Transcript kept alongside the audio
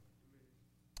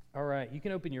All right, you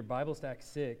can open your Bibles to Acts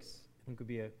 6. I think would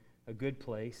be a good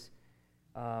place.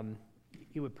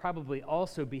 It would probably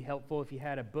also be helpful if you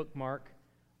had a bookmark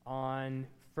on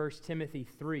 1 Timothy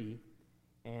 3,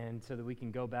 and so that we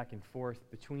can go back and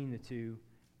forth between the two.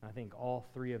 I think all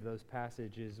three of those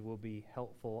passages will be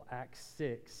helpful. Acts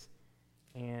 6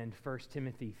 and 1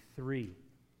 Timothy 3.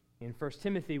 In 1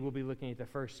 Timothy, we'll be looking at the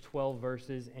first 12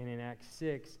 verses, and in Acts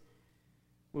 6,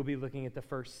 we'll be looking at the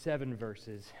first 7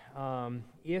 verses.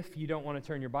 If you don't want to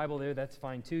turn your Bible there, that's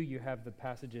fine too. You have the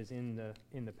passages in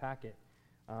the packet,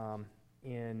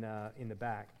 in the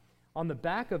back. On the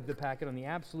back of the packet, on the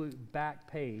absolute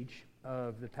back page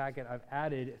of the packet, I've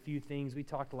added a few things. We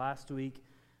talked last week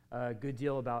a good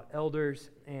deal about elders,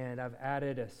 and I've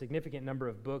added a significant number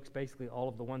of books. Basically, all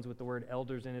of the ones with the word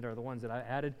elders in it are the ones that I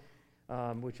added,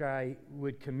 which I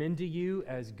would commend to you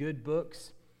as good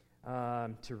books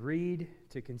to read,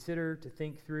 to consider, to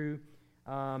think through.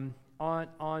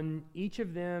 On each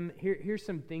of them, here's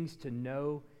some things to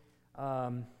know.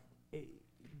 How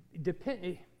do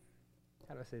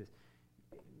I say this?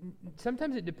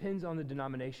 Sometimes it depends on the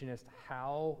denomination as to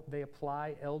how they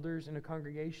apply elders in a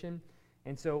congregation.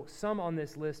 And so some on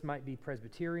this list might be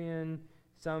Presbyterian,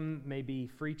 some may be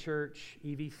Free Church,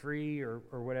 EV Free, or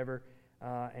whatever,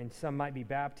 and some might be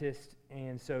Baptist.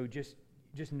 And so just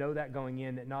know that going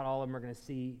in, that not all of them are going to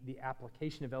see the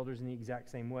application of elders in the exact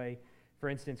same way. For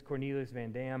instance, Cornelius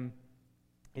Van Dam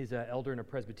is an elder in a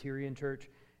Presbyterian church,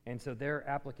 and so their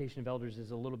application of elders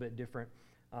is a little bit different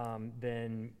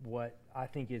than what I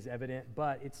think is evident,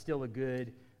 but it's still a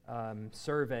good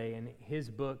survey, and his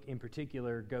book in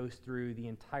particular goes through the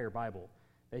entire Bible,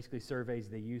 basically surveys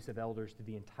the use of elders to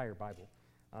the entire Bible,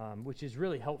 which is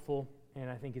really helpful, and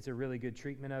I think it's a really good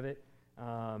treatment of it.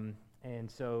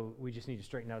 And so we just need to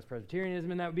straighten out his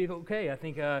Presbyterianism, and that would be okay, I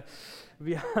think,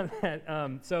 beyond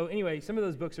that. So anyway, some of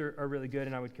those books are really good,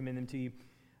 and I would commend them to you.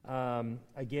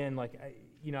 Again,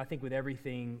 I think with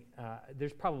everything,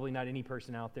 there's probably not any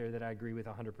person out there that I agree with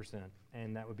 100%,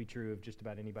 and that would be true of just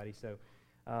about anybody. So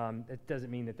it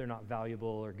doesn't mean that they're not valuable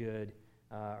or good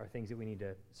or things that we need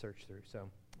to search through. So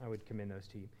I would commend those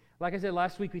to you. Like I said,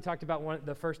 last week we talked about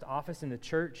the first office in the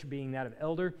church being that of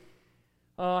elder.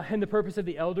 And the purpose of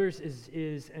the elders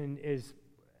is,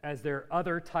 as their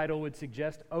other title would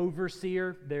suggest,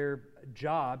 overseer. Their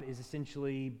job is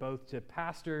essentially both to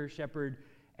pastor, shepherd,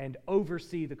 and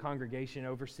oversee the congregation,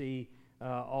 oversee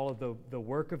all of the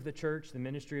work of the church, the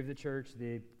ministry of the church,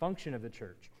 the function of the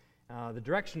church, the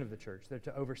direction of the church. They're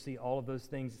to oversee all of those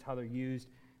things. It's how they're used,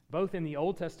 both in the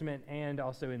Old Testament and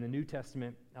also in the New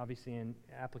Testament, obviously in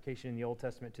application in the Old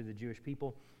Testament to the Jewish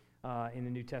people, in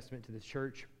the New Testament to the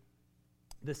church.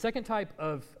 The second type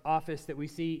of office that we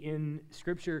see in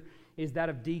Scripture is that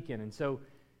of deacon. And so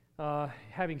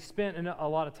having spent a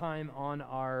lot of time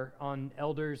on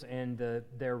elders and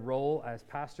their role as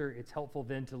pastor, it's helpful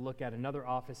then to look at another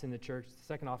office in the church, the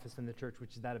second office in the church,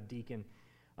 which is that of deacon.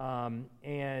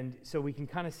 And so we can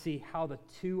kind of see how the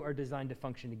two are designed to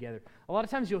function together. A lot of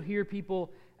times you'll hear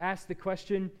people ask the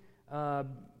question, about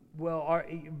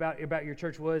your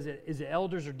church, is it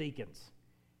elders or deacons?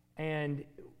 And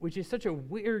which is such a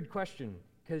weird question,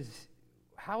 because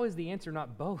how is the answer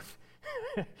not both?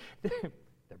 They're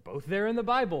both there in the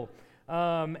Bible.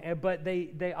 But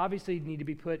they obviously need to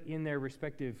be put in their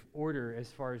respective order as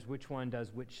far as which one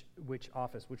does which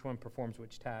office, which one performs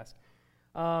which task.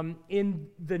 In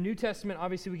the New Testament,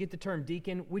 obviously we get the term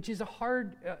deacon, which is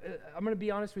I'm going to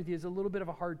be honest with you, is a little bit of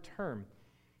a hard term.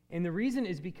 And the reason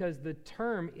is because the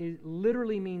term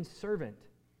literally means servant.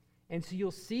 And so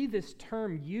you'll see this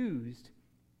term used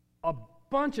a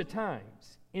bunch of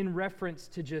times in reference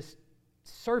to just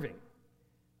serving.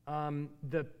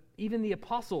 Even the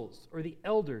apostles or the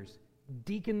elders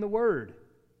deacon the word.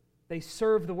 They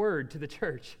serve the word to the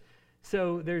church.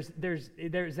 So there's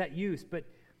that use. But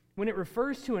when it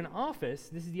refers to an office,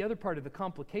 this is the other part of the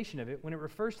complication of it. When it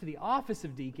refers to the office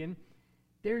of deacon,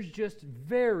 there's just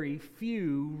very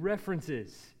few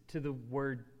references to the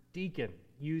word deacon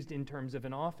used in terms of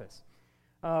an office.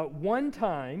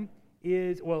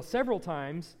 Several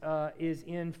times is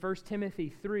in 1 Timothy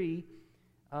 3,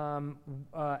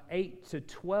 8 to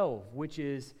 12, which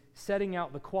is setting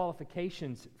out the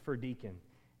qualifications for deacon.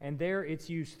 And there it's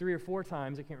used 3 or 4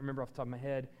 times. I can't remember off the top of my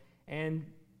head. And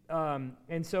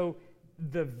so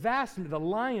the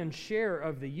lion's share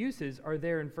of the uses are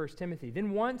there in 1 Timothy.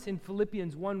 Then once in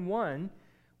Philippians 1:1,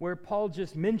 where Paul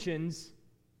just mentions,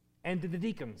 and to the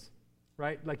deacons,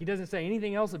 right? Like he doesn't say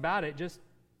anything else about it, just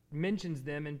mentions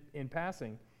them in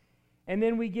passing. And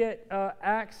then we get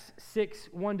Acts 6,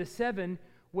 1-7,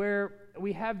 where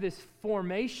we have this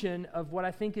formation of what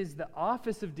I think is the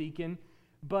office of deacon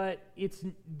but it's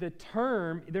the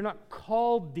term, they're not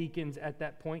called deacons at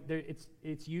that point.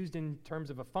 It's used in terms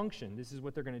of a function. This is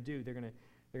what they're going to do. They're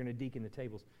going to deacon the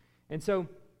tables. And so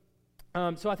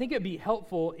I think it'd be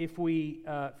helpful if we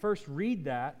first read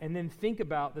that and then think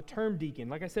about the term deacon.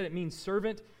 Like I said, it means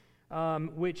servant,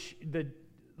 which the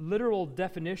literal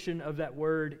definition of that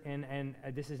word, and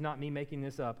this is not me making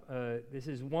this up, this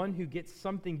is one who gets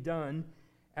something done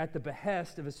at the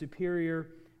behest of a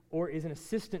superior or is an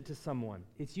assistant to someone.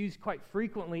 It's used quite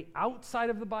frequently outside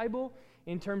of the Bible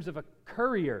in terms of a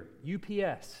courier,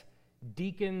 UPS,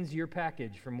 deacons your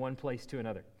package from one place to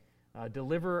another,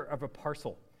 deliverer of a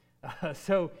parcel.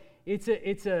 So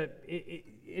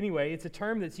anyway, it's a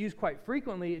term that's used quite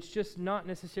frequently. It's just not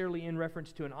necessarily in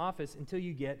reference to an office until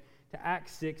you get to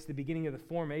Acts 6, the beginning of the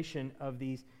formation of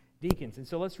these deacons. And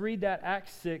so let's read that,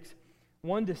 Acts 6,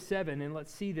 1-7, and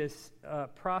let's see this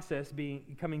process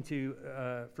coming to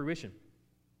fruition.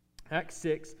 Acts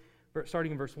 6,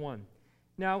 starting in verse 1.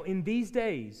 Now, in these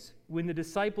days, when the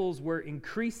disciples were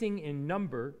increasing in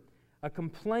number, a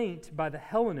complaint by the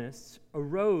Hellenists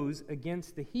arose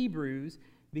against the Hebrews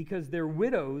because their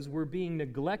widows were being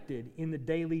neglected in the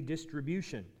daily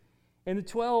distribution. And the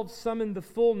 12 summoned the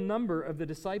full number of the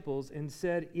disciples and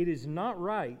said, "It is not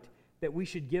right that we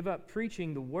should give up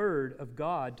preaching the word of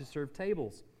God to serve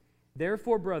tables.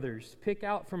 Therefore, brothers, pick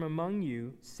out from among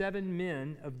you 7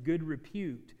 men of good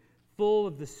repute, full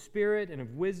of the Spirit and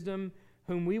of wisdom,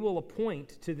 whom we will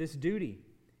appoint to this duty.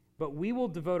 But we will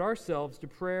devote ourselves to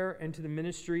prayer and to the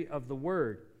ministry of the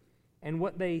word." And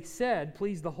what they said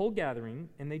pleased the whole gathering,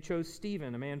 and they chose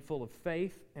Stephen, a man full of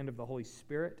faith and of the Holy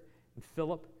Spirit, and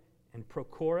Philip, and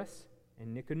Prochorus,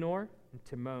 and Nicanor, and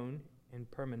Timon, and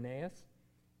Parmenas,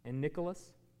 and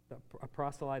Nicholas, a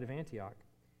proselyte of Antioch.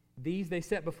 These they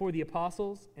set before the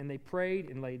apostles, and they prayed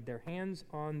and laid their hands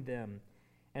on them.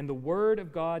 And the word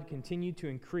of God continued to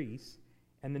increase,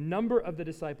 and the number of the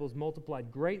disciples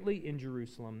multiplied greatly in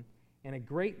Jerusalem, and a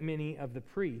great many of the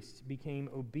priests became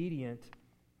obedient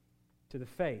to the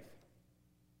faith.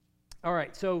 All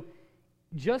right, so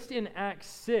just in Acts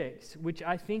 6, which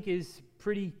I think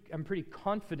I'm pretty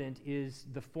confident is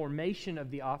the formation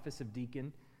of the office of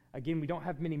deacon. Again, we don't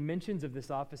have many mentions of this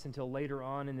office until later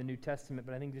on in the New Testament,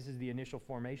 but I think this is the initial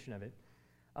formation of it.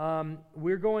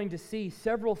 We're going to see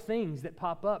several things that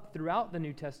pop up throughout the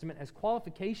New Testament as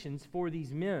qualifications for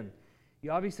these men.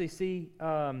 You obviously see,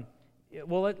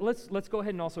 let's go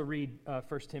ahead and also read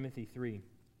 1 Timothy 3.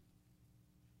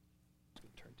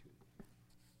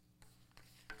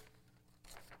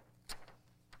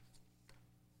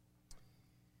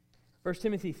 1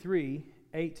 Timothy 3,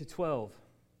 8-12.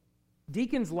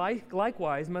 Deacons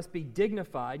likewise must be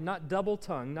dignified, not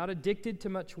double-tongued, not addicted to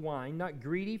much wine, not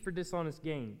greedy for dishonest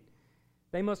gain.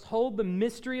 They must hold the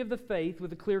mystery of the faith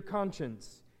with a clear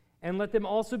conscience, and let them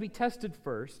also be tested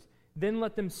first. Then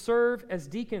let them serve as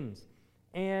deacons,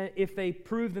 and if they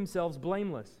prove themselves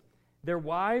blameless. Their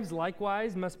wives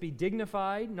likewise must be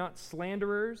dignified, not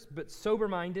slanderers, but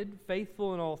sober-minded,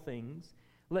 faithful in all things.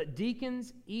 Let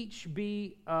deacons each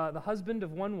be the husband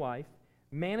of one wife,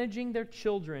 managing their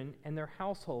children and their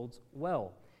households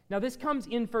well. Now, this comes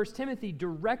in 1 Timothy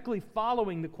directly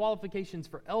following the qualifications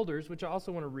for elders, which I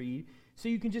also want to read, so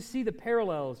you can just see the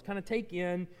parallels, kind of take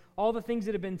in all the things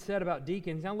that have been said about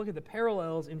deacons. Now look at the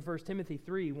parallels in 1 Timothy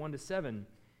 3, 1-7.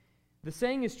 The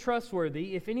saying is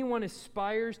trustworthy. If anyone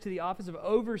aspires to the office of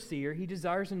overseer, he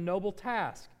desires a noble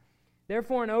task.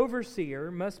 Therefore, an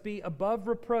overseer must be above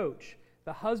reproach,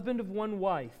 the husband of one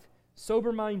wife,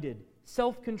 sober-minded,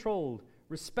 self-controlled,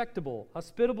 respectable,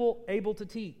 hospitable, able to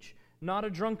teach, not a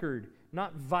drunkard,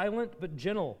 not violent but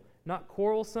gentle, not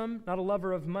quarrelsome, not a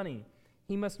lover of money.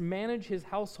 He must manage his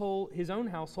own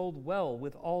household well,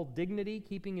 with all dignity,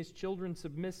 keeping his children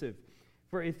submissive.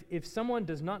 For if someone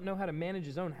does not know how to manage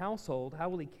his own household, how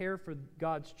will he care for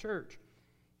God's church?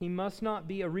 He must not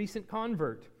be a recent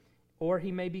convert, or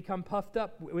he may become puffed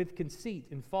up with conceit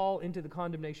and fall into the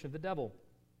condemnation of the devil.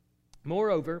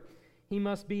 Moreover, he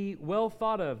must be well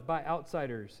thought of by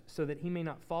outsiders, so that he may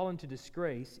not fall into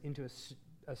disgrace, into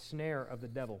a snare of the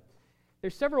devil.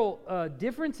 There's several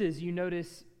differences you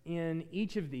notice in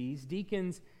each of these.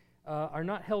 Deacons are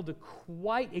not held to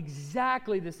quite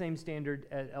exactly the same standard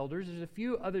as elders. There's a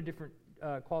few other different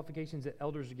qualifications that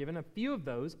elders are given. A few of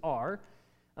those are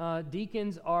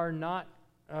deacons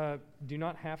do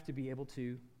not have to be able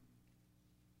to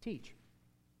teach.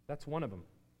 That's one of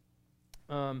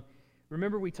them.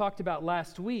 Remember, we talked about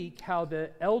last week how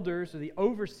the elders or the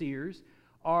overseers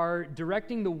are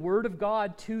directing the word of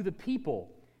God to the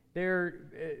people.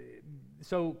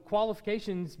 So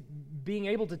qualifications, being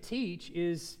able to teach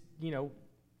is, kind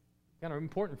of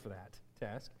important for that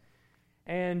task.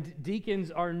 And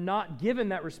deacons are not given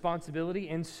that responsibility,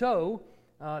 and so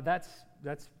that's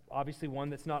obviously one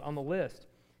that's not on the list.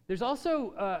 There's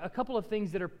also a couple of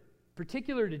things that are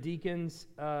particular to deacons,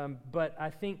 but I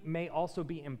think may also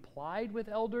be implied with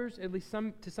elders, at least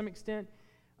to some extent.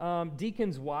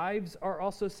 Deacons' wives are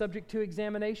also subject to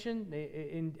examination.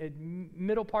 In the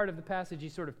middle part of the passage, he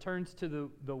sort of turns to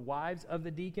the wives of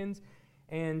the deacons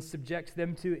and subjects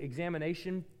them to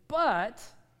examination. But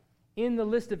in the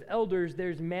list of elders,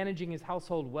 there's managing his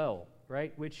household well,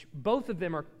 right? Which both of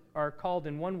them are called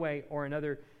in one way or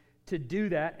another to do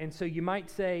that. And so you might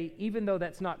say, even though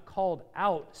that's not called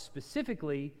out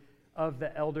specifically of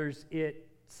the elders, it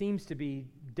seems to be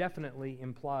definitely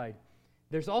implied.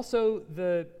 There's also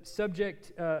the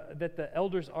subject that the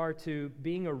elders are to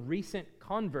being a recent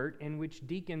convert, in which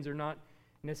deacons are not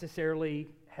necessarily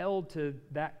held to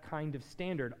that kind of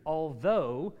standard,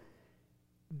 although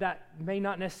that may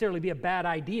not necessarily be a bad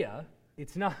idea.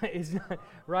 It's not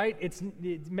right?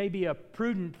 It may be a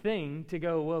prudent thing to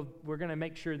go, well, we're going to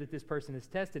make sure that this person is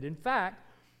tested. In fact,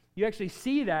 you actually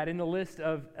see that in the list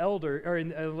of in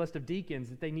the list of deacons,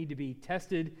 that they need to be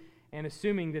tested, and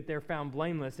assuming that they're found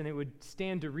blameless. And it would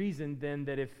stand to reason then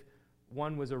that if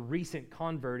one was a recent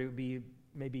convert, it would be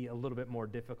maybe a little bit more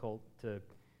difficult to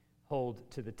hold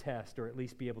to the test, or at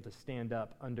least be able to stand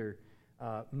up under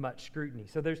much scrutiny.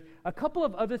 So there's a couple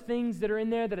of other things that are in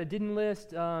there that I didn't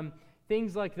list.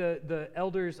 Things like the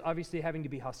elders obviously having to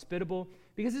be hospitable,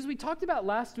 because as we talked about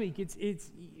last week,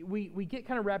 we get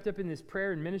kind of wrapped up in this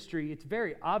prayer and ministry. It's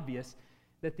very obvious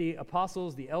that the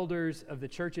apostles, the elders of the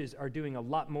churches, are doing a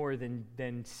lot more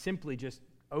than simply just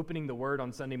opening the word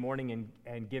on Sunday morning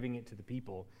and giving it to the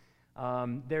people.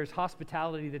 There's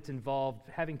hospitality that's involved,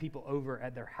 having people over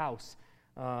at their house,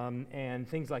 and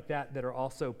things like that are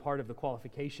also part of the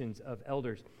qualifications of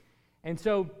elders. And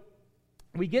so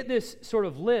we get this sort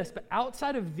of list, but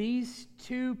outside of these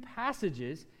two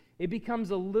passages, it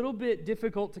becomes a little bit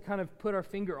difficult to kind of put our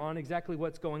finger on exactly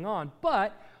what's going on.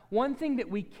 But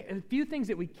a few things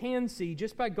that we can see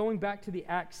just by going back to the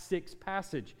Acts 6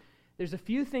 passage. There's a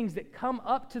few things that come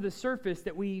up to the surface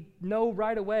that we know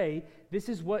right away. This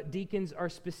is what deacons are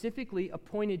specifically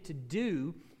appointed to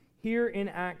do here in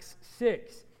Acts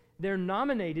 6. They're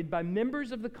nominated by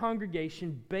members of the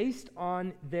congregation based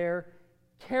on their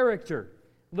character.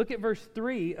 Look at verse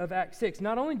 3 of Acts 6.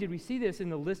 Not only did we see this in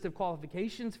the list of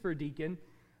qualifications for a deacon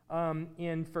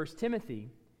in 1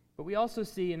 Timothy, but we also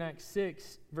see in Acts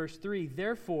 6, verse 3,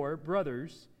 "Therefore,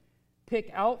 brothers, pick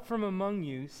out from among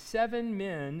you 7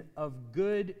 men of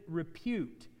good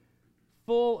repute,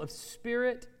 full of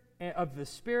the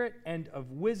Spirit and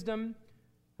of wisdom,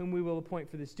 whom we will appoint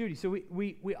for this duty." So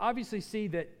we obviously see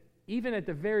that even at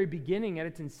the very beginning, at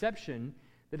its inception,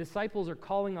 the disciples are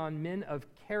calling on men of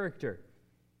character.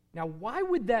 Now, why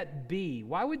would that be?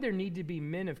 Why would there need to be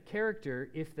men of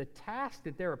character if the task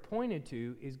that they're appointed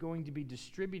to is going to be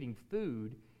distributing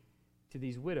food to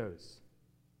these widows?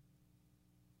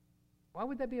 Why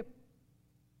would that be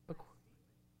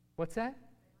what's that?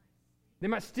 They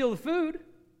might steal the food.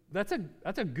 That's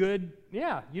a good,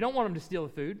 you don't want them to steal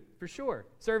the food, for sure.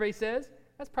 Survey says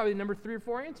that's probably the number 3 or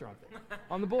 4 answer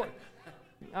on the board.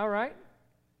 All right.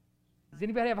 Does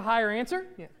anybody have a higher answer?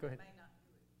 Yeah, go ahead.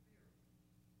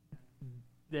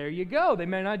 There you go. They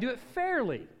may not do it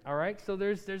fairly. All right. So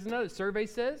there's another survey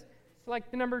says it's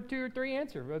like the number 2 or 3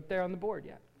 answer right there on the board.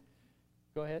 Yeah.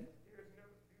 Go ahead.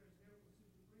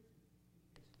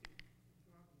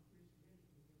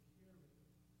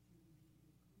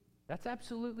 That's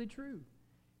absolutely true.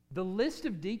 The list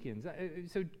of deacons.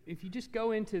 So if you just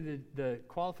go into the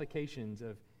qualifications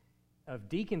of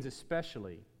deacons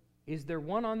especially, is there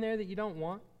one on there that you don't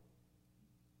want?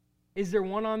 Is there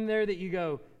one on there that you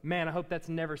go, man, I hope that's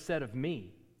never said of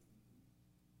me?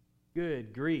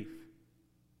 Good grief.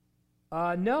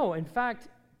 No, in fact,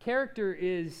 character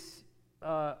is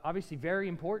obviously very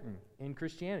important in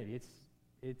Christianity.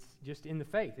 It's just in the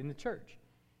faith, in the church.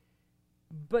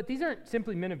 But these aren't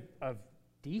simply men of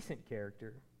decent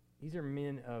character. These are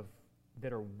men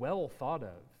that are well thought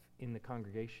of in the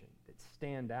congregation, that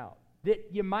stand out,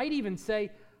 that you might even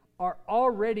say are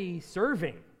already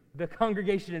serving the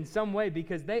congregation in some way,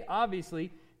 because this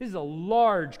is a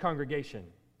large congregation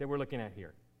that we're looking at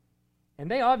here. And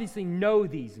they obviously know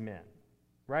these men,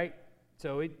 right?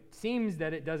 So it seems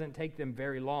that it doesn't take them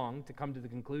very long to come to the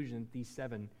conclusion that these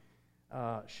 7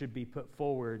 should be put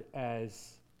forward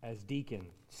as deacon.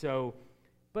 So,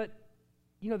 but,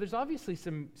 there's obviously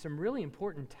some really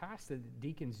important tasks that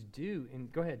deacons do.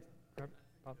 And go ahead,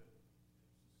 Bob.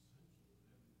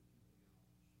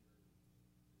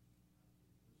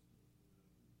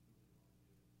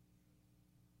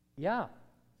 Yeah,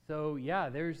 So yeah,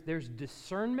 there's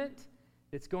discernment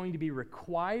that's going to be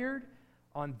required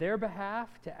on their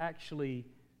behalf to actually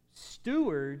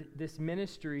steward this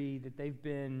ministry that they've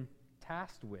been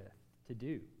tasked with to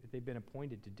do, that they've been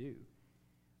appointed to do.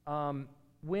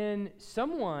 When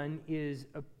someone is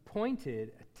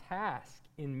appointed a task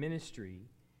in ministry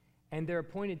and they're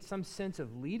appointed some sense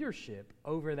of leadership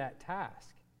over that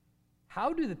task,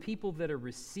 how do the people that are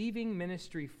receiving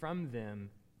ministry from them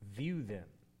view them?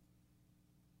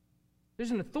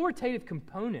 There's an authoritative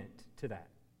component to that.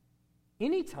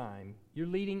 Anytime you're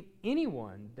leading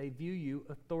anyone, they view you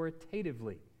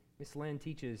authoritatively. Miss Lynn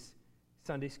teaches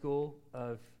Sunday school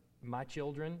of my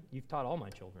children. You've taught all my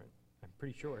children, I'm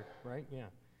pretty sure, right? Yeah.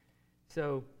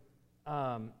 So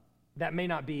that may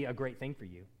not be a great thing for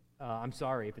you. I'm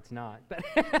sorry if it's not.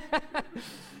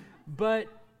 But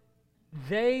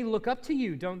they look up to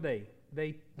you, don't they?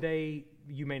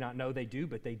 You may not know they do,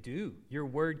 but they do. Your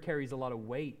word carries a lot of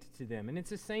weight to them. And it's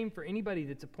the same for anybody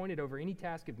that's appointed over any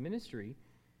task of ministry.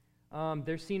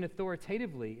 They're seen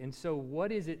authoritatively. And so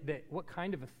what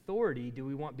kind of authority do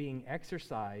we want being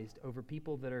exercised over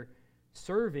people that are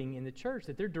serving in the church,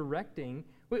 that they're directing?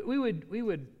 We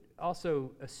would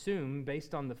also assume,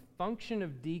 based on the function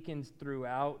of deacons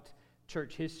throughout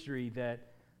church history, that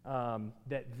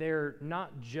they're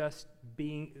not just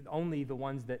being only the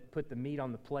ones that put the meat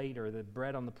on the plate or the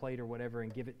bread on the plate or whatever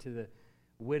and give it to the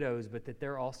widows, but that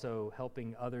they're also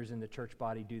helping others in the church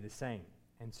body do the same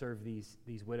and serve these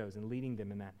widows and leading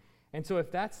them in that. And so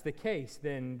if that's the case,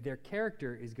 then their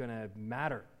character is going to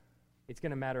matter. It's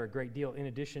going to matter a great deal in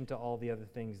addition to all the other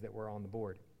things that were on the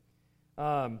board.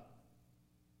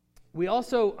 We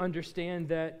also understand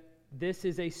that this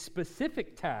is a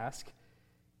specific task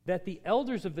that the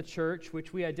elders of the church,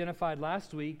 which we identified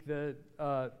last week, the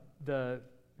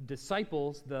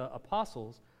disciples, the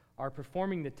apostles, are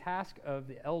performing the task of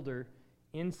the elder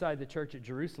inside the church at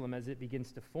Jerusalem as it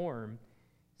begins to form.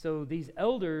 So these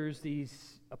elders,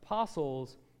 these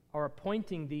apostles, are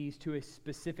appointing these to a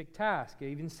specific task. They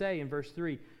even say in verse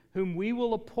 3, whom we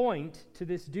will appoint to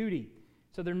this duty.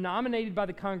 So they're nominated by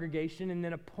the congregation and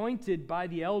then appointed by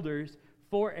the elders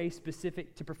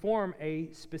to perform a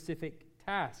specific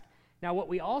task. Now, what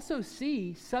we also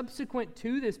see subsequent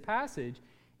to this passage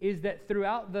is that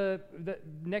throughout the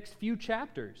next few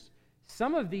chapters,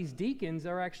 some of these deacons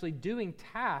are actually doing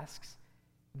tasks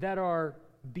that are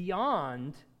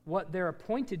beyond what they're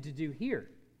appointed to do here,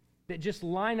 that just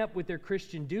line up with their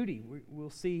Christian duty. We'll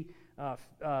see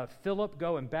Philip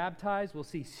go and baptize. We'll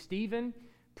see Stephen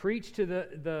preach to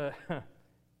the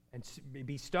and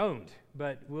be stoned,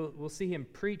 but we'll see him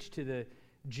preach to the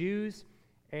Jews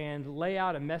and lay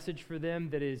out a message for them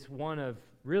that is one of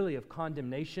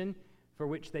condemnation, for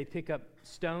which they pick up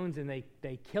stones and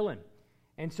they kill him.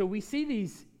 And so we see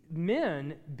these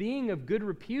men being of good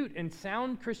repute and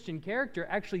sound Christian character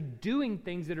actually doing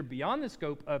things that are beyond the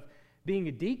scope of being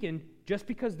a deacon just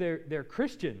because they're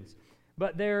Christians.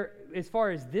 But as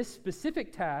far as this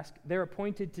specific task, they're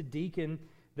appointed to deacon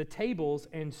the tables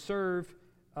and serve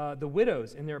the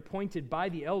widows, and they're appointed by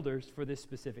the elders for this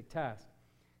specific task.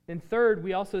 And third,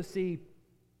 we also see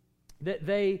that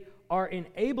they are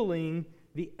enabling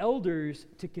the elders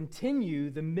to continue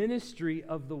the ministry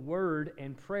of the word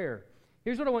and prayer.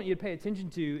 Here's what I want you to pay attention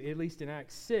to, at least in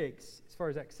Acts 6, as far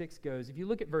as Acts 6 goes. If you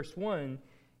look at verse 1,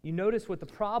 you notice what the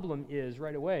problem is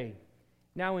right away.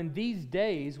 Now, in these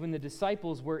days, when the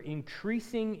disciples were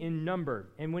increasing in number,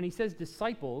 and when he says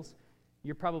disciples,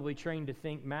 you're probably trained to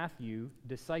think Matthew,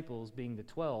 disciples being the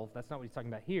 12. That's not what he's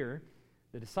talking about here.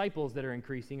 The disciples that are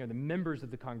increasing are the members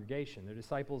of the congregation. The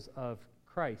disciples of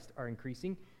Christ are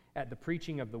increasing at the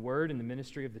preaching of the word and the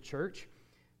ministry of the church.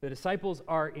 The disciples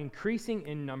are increasing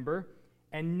in number,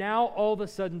 and now all of a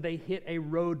sudden they hit a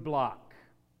roadblock.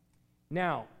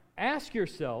 Now, ask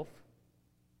yourself,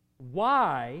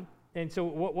 why? And so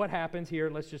what happens here?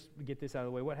 Let's just get this out of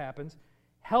the way. What happens?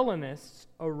 Hellenists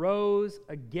arose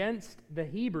against the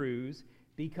Hebrews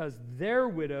because their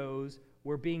widows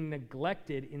were being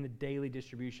neglected in the daily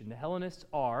distribution. The Hellenists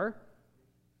are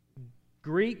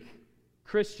Greek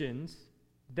Christians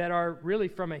that are really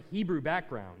from a Hebrew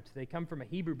background. They come from a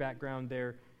Hebrew background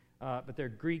there, but they're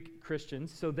Greek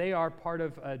Christians. So they are part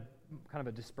of a kind of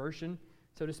a dispersion,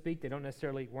 so to speak. They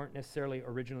weren't necessarily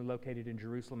originally located in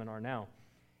Jerusalem and are now.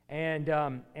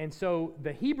 And so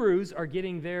the Hebrews are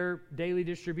getting their daily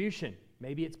distribution.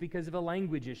 Maybe it's because of a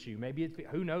language issue. Maybe it's,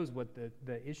 who knows what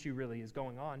the issue really is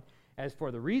going on as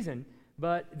for the reason,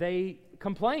 but they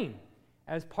complain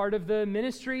as part of the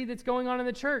ministry that's going on in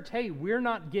the church. Hey, we're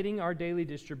not getting our daily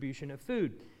distribution of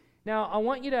food. Now, I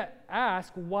want you to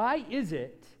ask, why is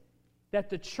it that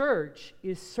the church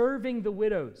is serving the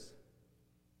widows?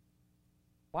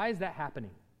 Why is that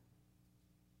happening?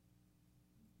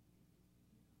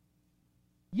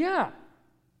 Yeah,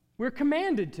 we're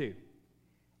commanded to.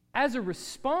 As a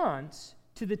response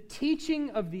to the teaching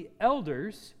of the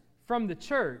elders from the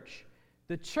church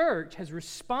has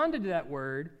responded to that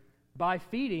word by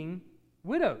feeding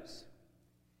widows.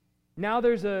 Now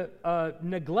there's a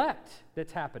neglect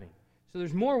that's happening. So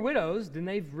there's more widows than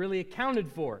they've really accounted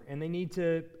for, and they need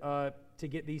to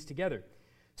get these together.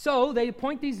 So they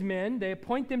appoint these men, they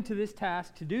appoint them to this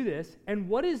task to do this, and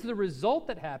what is the result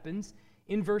that happens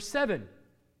in verse 7?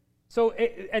 So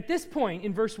at this point,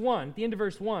 in verse 1, at the end of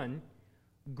verse 1,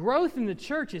 growth in the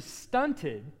church is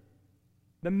stunted.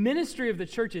 The ministry of the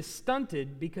church is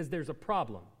stunted because there's a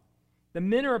problem. The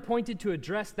men are appointed to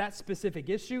address that specific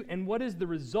issue, and what is the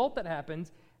result that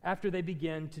happens after they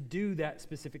begin to do that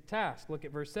specific task? Look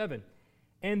at verse 7.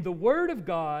 And the word of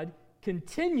God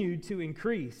continued to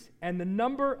increase, and the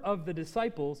number of the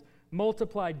disciples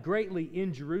multiplied greatly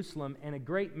in Jerusalem, and a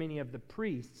great many of the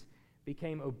priests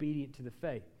became obedient to the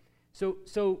faith.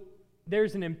 So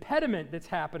there's an impediment that's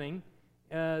happening.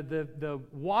 The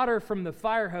water from the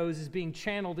fire hose is being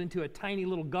channeled into a tiny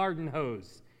little garden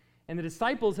hose. And the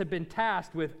disciples have been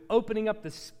tasked with opening up the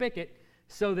spigot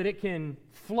so that it can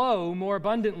flow more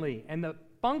abundantly. And the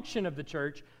function of the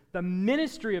church, the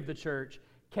ministry of the church,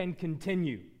 can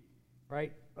continue.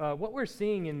 Right? What we're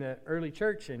seeing in the early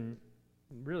church, and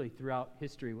really throughout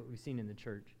history, what we've seen in the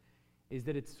church, is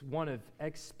that it's one of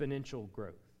exponential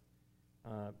growth.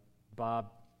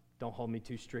 Bob, don't hold me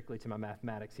too strictly to my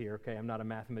mathematics here, okay? I'm not a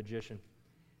mathematician.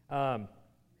 But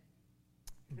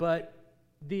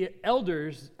the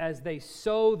elders, as they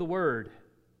sow the word,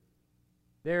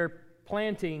 they're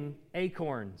planting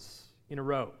acorns in a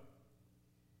row.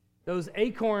 Those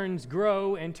acorns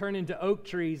grow and turn into oak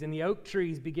trees, and the oak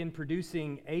trees begin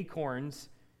producing acorns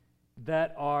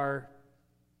that are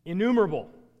innumerable.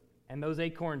 And those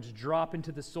acorns drop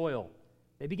into the soil.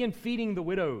 They begin feeding the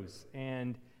widows,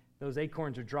 and those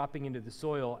acorns are dropping into the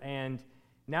soil. And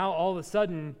now all of a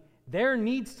sudden, there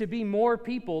needs to be more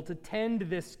people to tend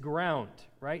this ground,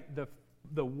 right?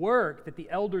 The work that the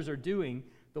elders are doing,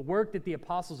 the work that the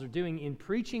apostles are doing in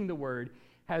preaching the word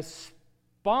has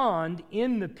spawned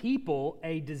in the people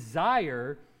a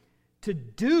desire to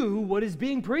do what is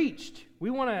being preached. We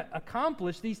want to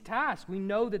accomplish these tasks. We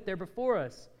know that they're before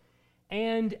us.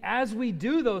 And as we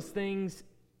do those things,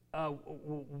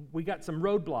 we got some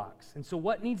roadblocks. And so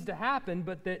what needs to happen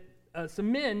but that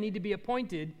some men need to be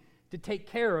appointed to take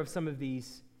care of some of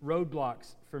these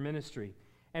roadblocks for ministry.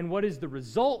 And what is the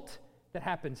result that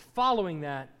happens following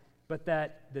that but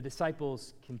that the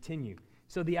disciples continue?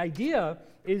 So the idea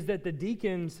is that the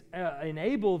deacons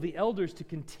enable the elders to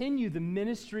continue the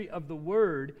ministry of the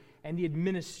word and the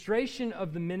administration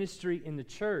of the ministry in the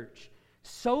church,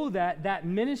 so that that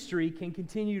ministry can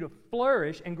continue to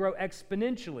flourish and grow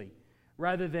exponentially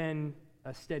rather than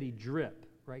a steady drip,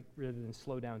 right? Rather than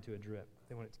slow down to a drip.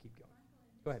 They want it to keep going.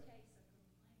 Go ahead.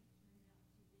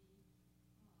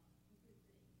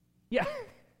 Yeah.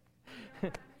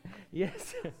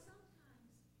 Yes.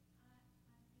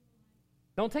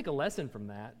 Don't take a lesson from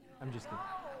that. I'm just kidding.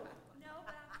 No,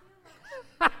 but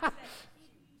I feel like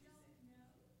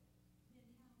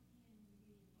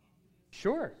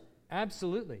Sure,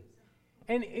 absolutely.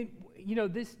 And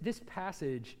this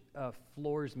passage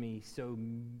floors me so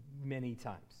many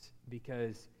times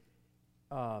because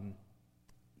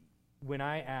when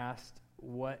I asked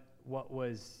what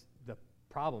was the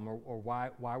problem or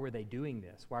why were they doing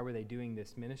this? Why were they doing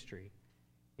this ministry?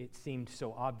 It seemed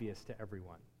so obvious to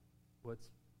everyone.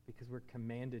 Because we're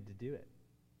commanded to do it.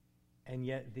 And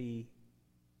yet the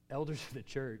elders of the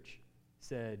church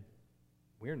said,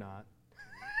 we're not.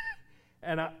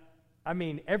 And I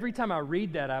mean, every time I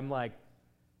read that, I'm like,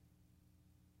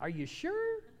 are you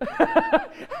sure?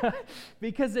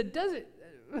 Because it doesn't,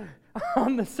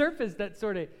 on the surface, that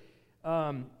sort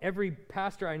of, every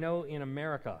pastor I know in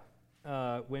America,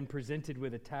 when presented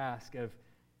with a task of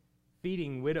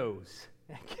feeding widows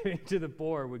and giving to the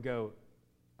poor, would go,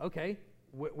 okay,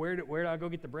 where do I go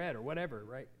get the bread or whatever,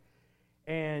 right?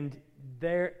 And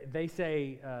they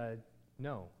say,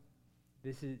 no,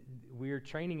 we're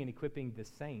training and equipping the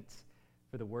saints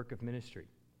for the work of ministry,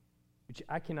 which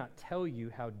I cannot tell you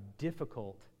how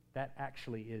difficult that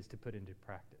actually is to put into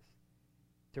practice,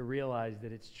 to realize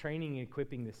that it's training and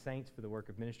equipping the saints for the work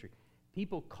of ministry.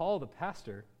 People call the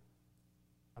pastor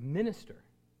a minister,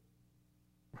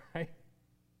 right?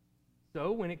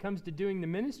 So when it comes to doing the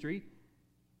ministry,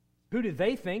 who do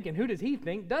they think and who does he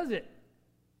think does it?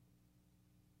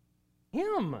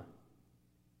 Him.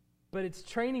 But it's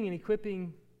training and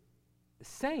equipping the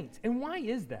saints. And why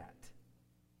is that?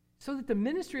 so that the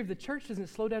ministry of the church doesn't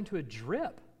slow down to a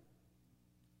drip,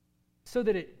 so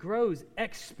that it grows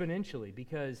exponentially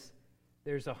because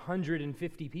there's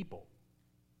 150 people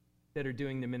that are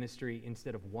doing the ministry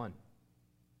instead of one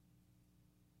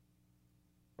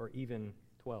or even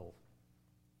 12.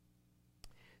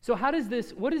 So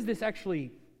what does this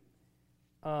actually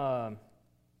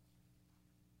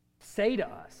say to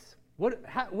us? What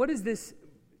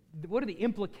are the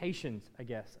implications, I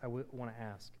guess, I want to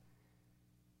ask,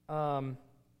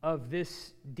 of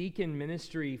this deacon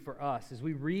ministry for us? As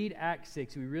we read Acts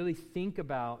 6, we really think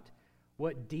about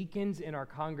what deacons in our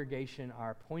congregation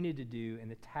are appointed to do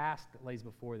and the task that lays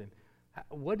before them.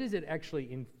 What does it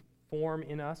actually inform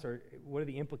in us, or what are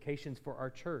the implications for our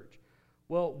church?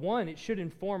 Well, one, it should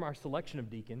inform our selection of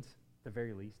deacons, at the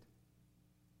very least.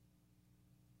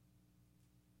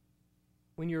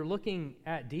 When you're looking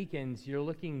at deacons, you're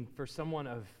looking for someone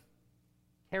of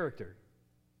character.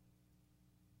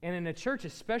 And in a church,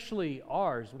 especially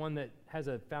ours, one that has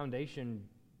a foundation,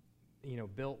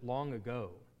 built long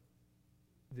ago,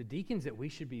 the deacons that we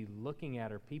should be looking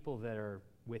at are people that are,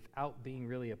 without being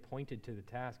really appointed to the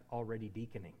task, already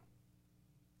deaconing.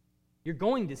 You're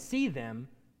going to see them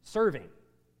serving.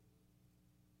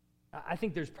 I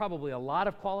think there's probably a lot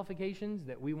of qualifications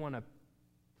that we want to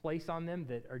place on them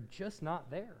that are just not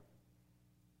there.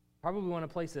 Probably want to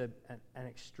place an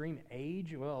extreme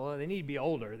age. Well, they need to be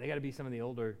older. They got to be some of the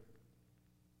older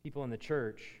people in the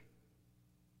church.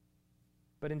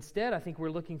 But instead, I think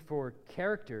we're looking for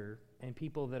character and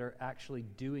people that are actually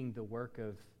doing the work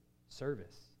of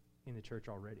service in the church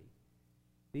already.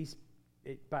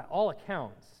 By all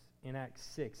accounts, in Acts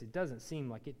 6, it doesn't seem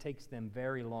like it takes them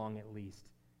very long, at least,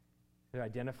 to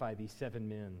identify these 7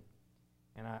 men.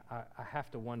 And I have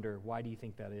to wonder, why do you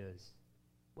think that is?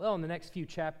 Well, in the next few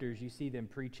chapters, you see them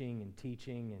preaching and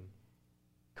teaching and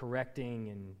correcting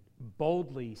and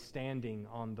boldly standing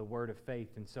on the word of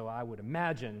faith. And so I would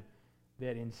imagine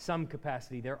that in some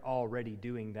capacity, they're already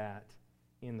doing that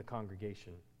in the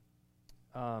congregation.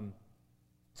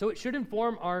 So it should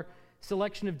inform our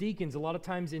selection of deacons. A lot of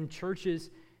times in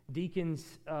churches,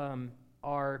 deacons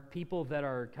are people that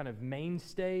are kind of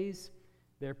mainstays.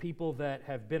 They're people that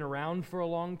have been around for a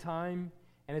long time.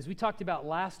 And as we talked about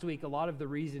last week, a lot of the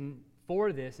reason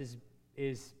for this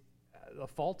is the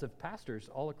fault of pastors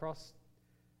all across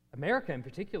America in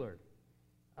particular,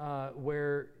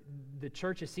 where the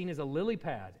church is seen as a lily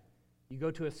pad. You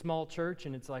go to a small church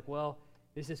and it's like, well,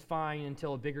 this is fine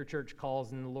until a bigger church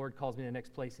calls and the Lord calls me to the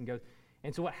next place and goes.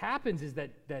 And so what happens is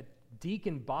that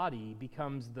deacon body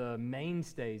becomes the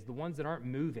mainstays, the ones that aren't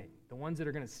moving, the ones that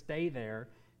are going to stay there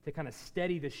to kind of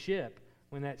steady the ship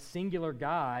when that singular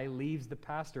guy leaves the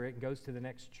pastorate and goes to the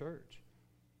next church.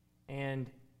 And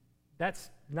that's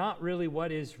not really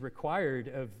what is required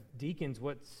of deacons.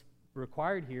 What's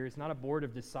required here is not a board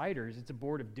of deciders, it's a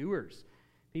board of doers,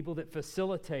 people that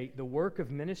facilitate the work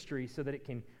of ministry so that it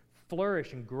can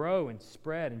flourish and grow and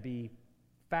spread and be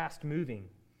fast-moving.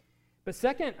 But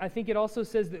second, I think it also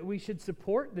says that we should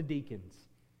support the deacons.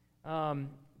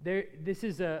 This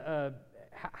is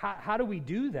how do we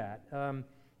do that?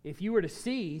 If you were to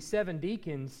see 7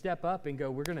 deacons step up and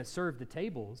go, we're going to serve the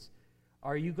tables,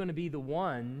 are you going to be the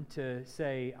one to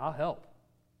say, I'll help?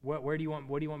 What do you want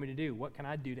me to do? What can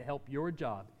I do to help your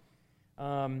job?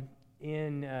 Were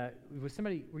you going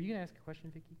to ask a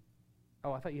question, Vicki?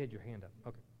 Oh, I thought you had your hand up.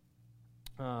 Okay.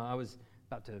 I was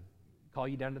about to call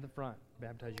you down to the front,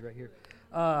 baptize you right here.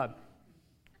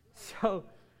 So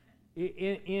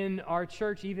in our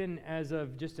church, even as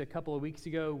of just a couple of weeks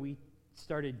ago, we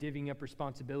started divvying up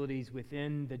responsibilities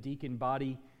within the deacon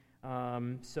body,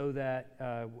 so that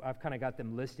I've kind of got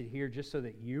them listed here just so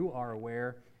that you are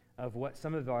aware of what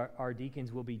some of our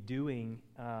deacons will be doing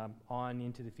on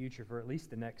into the future for at least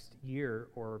the next year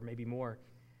or maybe more.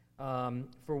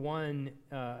 For one,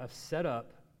 a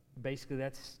setup, basically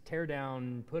that's tear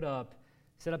down, put up,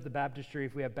 set up the baptistry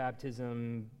if we have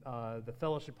baptism, the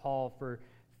fellowship hall for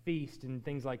feast and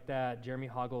things like that. Jeremy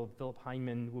Hoggle, Philip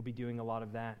Heineman will be doing a lot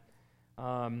of that.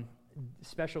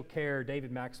 Special care,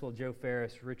 David Maxwell, Joe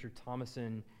Ferris, Richard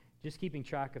Thomason, just keeping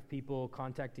track of people,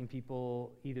 contacting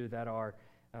people either that are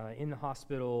in the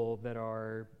hospital, that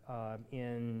are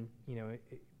in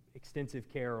extensive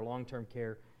care or long-term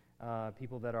care,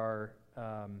 people that are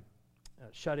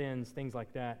shut-ins, things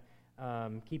like that.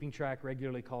 Keeping track,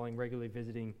 regularly calling, regularly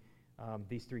visiting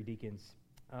these 3 deacons.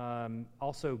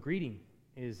 Also, greeting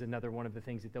is another one of the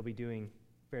things that they'll be doing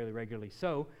fairly regularly.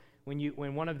 So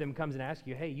when one of them comes and asks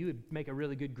you, hey, you would make a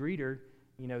really good greeter,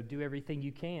 do everything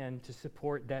you can to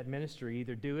support that ministry.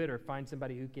 Either do it or find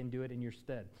somebody who can do it in your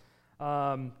stead.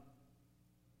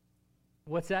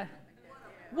 What's that?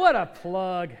 What a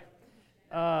plug.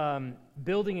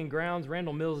 building and grounds,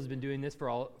 Randall Mills has been doing this for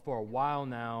a while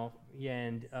now,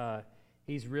 and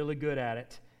he's really good at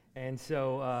it. And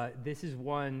so this is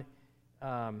one,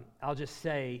 I'll just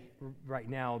say right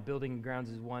now, building and grounds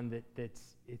is one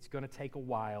it's going to take a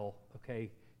while,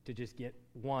 okay, to just get,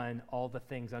 all the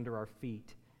things under our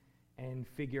feet and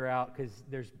figure out, because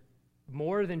there's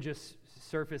more than just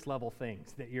surface level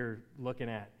things that you're looking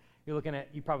at.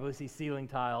 You probably see ceiling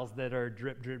tiles that are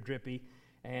drippy,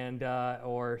 and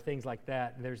or things like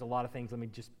that. And there's a lot of things, let me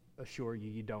just assure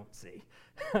you, you don't see.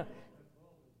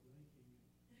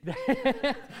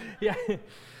 Yeah.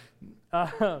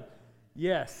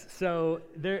 Yes, so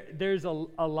there's a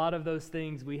lot of those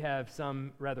things. We have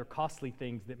some rather costly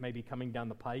things that may be coming down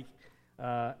the pike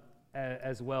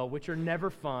as well, which are never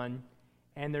fun,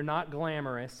 and they're not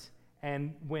glamorous.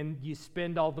 And when you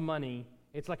spend all the money,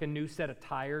 it's like a new set of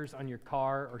tires on your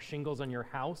car or shingles on your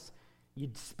house.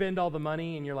 You'd spend all the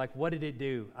money, and you're like, what did it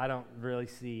do? I don't really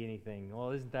see anything.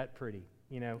 Well, isn't that pretty,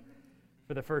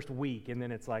 for the first week, and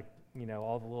then it's like,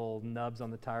 all the little nubs on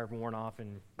the tire have worn off,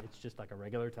 and it's just like a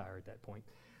regular tire at that point.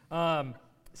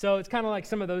 So it's kind of like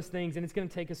some of those things, and it's going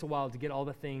to take us a while to get all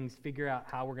the things, figure out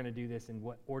how we're going to do this and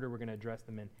what order we're going to address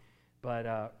them in.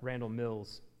 But Randall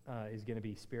Mills is going to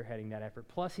be spearheading that effort.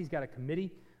 Plus, he's got a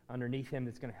committee underneath him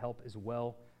that's going to help as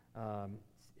well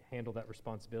handle that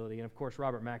responsibility. And, of course,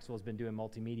 Robert Maxwell has been doing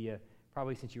multimedia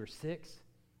probably since you were 6,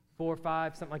 4,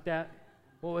 5, something like that.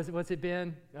 What was it? What's it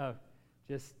been?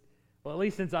 Well, at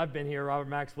least since I've been here, Robert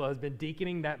Maxwell has been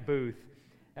deaconing that booth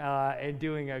and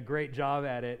doing a great job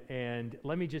at it. And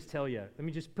let me just tell you, let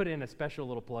me just put in a special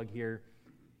little plug here.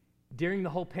 During the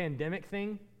whole pandemic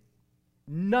thing,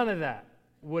 none of that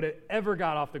would have ever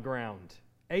got off the ground.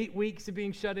 8 weeks of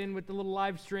being shut in with the little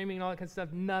live streaming and all that kind of stuff,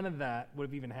 none of that would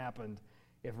have even happened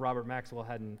if Robert Maxwell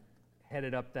hadn't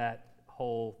headed up that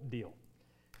whole deal.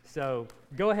 So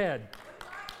go ahead.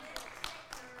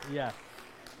 Yeah.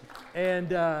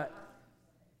 And,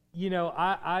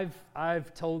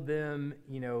 I've told them,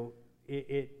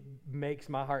 it makes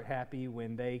my heart happy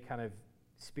when they kind of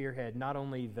spearhead not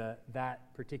only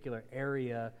that particular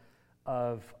area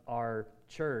of our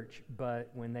church, but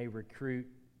when they recruit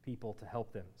people to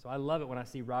help them. So I love it when I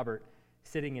see Robert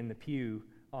sitting in the pew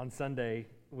on Sunday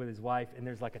with his wife, and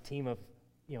there's like a team of,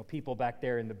 people back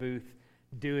there in the booth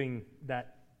doing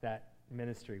that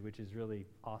ministry, which is really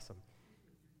awesome.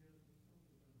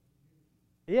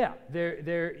 Yeah,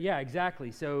 yeah,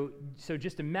 exactly. So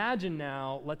just imagine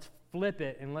now, let's flip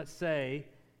it, and let's say,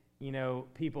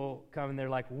 people come and they're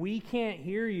like, we can't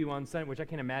hear you on Sunday, which I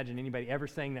can't imagine anybody ever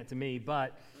saying that to me,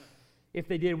 but if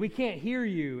they did, we can't hear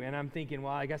you. And I'm thinking,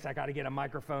 well, I guess I got to get a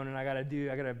microphone, and I got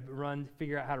to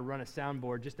figure out how to run a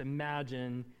soundboard. Just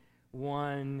imagine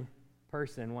one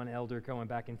person, one elder going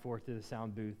back and forth to the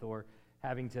sound booth, or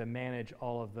having to manage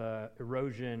all of the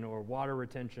erosion or water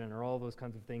retention or all those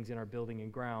kinds of things in our building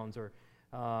and grounds, or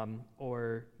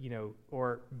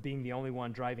being the only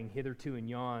one driving hitherto and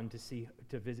yon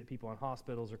to visit people in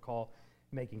hospitals, or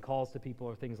making calls to people,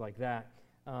 or things like that,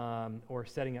 or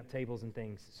setting up tables and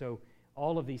things. So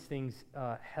all of these things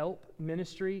help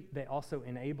ministry. They also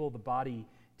enable the body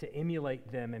to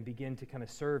emulate them and begin to kind of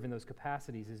serve in those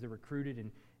capacities as they're recruited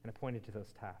and appointed to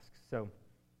those tasks. So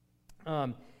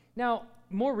now,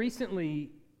 more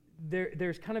recently,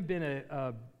 there's kind of been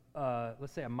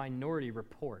let's say a minority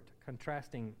report,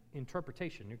 contrasting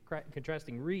interpretation,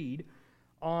 contrasting read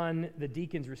on the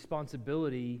deacon's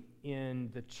responsibility in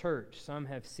the church. Some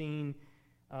have seen,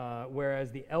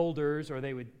 whereas the elders, or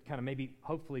they would kind of maybe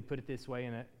hopefully put it this way,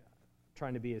 and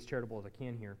trying to be as charitable as I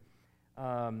can here,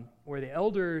 where the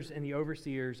elders and the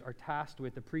overseers are tasked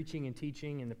with the preaching and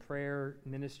teaching and the prayer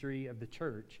ministry of the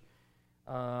church.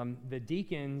 The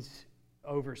deacons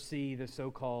oversee the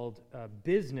so-called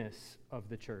business of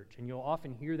the church. And you'll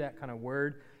often hear that kind of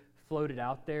word floated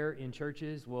out there in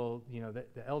churches. Well,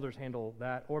 the elders handle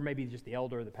that, or maybe just the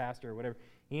elder or the pastor or whatever.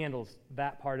 He handles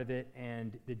that part of it,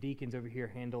 and the deacons over here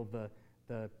handle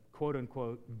the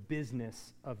quote-unquote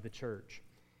business of the church.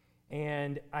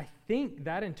 And I think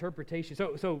that interpretation,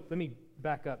 so let me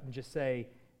back up and just say,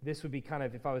 this would be kind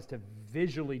of, if I was to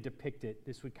visually depict it,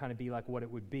 this would kind of be like what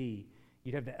it would be.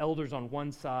 You'd have the elders on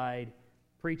one side,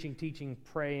 preaching, teaching,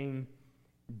 praying,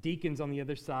 deacons on the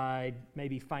other side,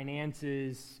 maybe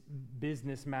finances,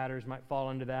 business matters might fall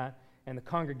under that, and the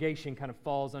congregation kind of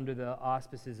falls under the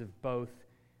auspices of both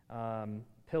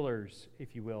pillars,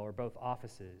 if you will, or both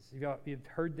offices. You've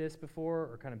heard this before,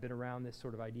 or kind of been around this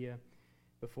sort of idea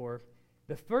before?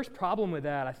 The first problem with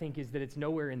that, I think, is that it's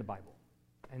nowhere in the Bible.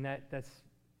 And that's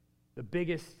the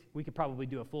biggest. We could probably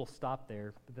do a full stop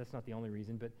there, but that's not the only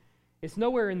reason. But It's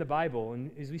nowhere in the Bible. And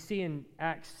as we see in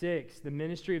Acts 6, the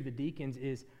ministry of the deacons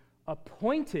is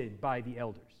appointed by the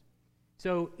elders.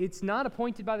 So it's not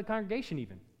appointed by the congregation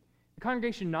even. The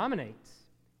congregation nominates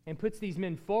and puts these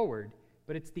men forward,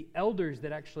 but it's the elders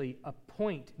that actually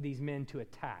appoint these men to a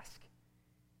task.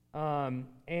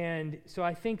 And so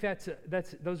I think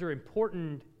those are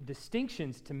important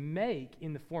distinctions to make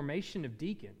in the formation of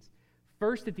deacons.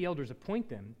 First, that the elders appoint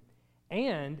them,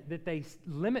 and that they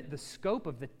limit the scope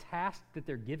of the task that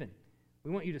they're given.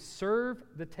 We want you to serve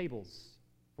the tables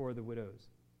for the widows.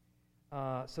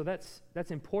 So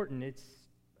that's important. It's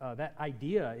that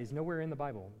idea is nowhere in the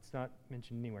Bible. It's not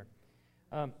mentioned anywhere.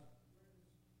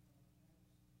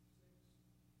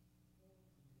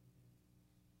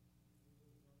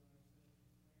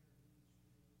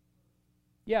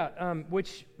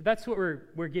 Which that's what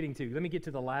we're getting to. Let me get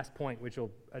to the last point, which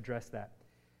will address that.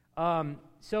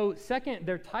 So second,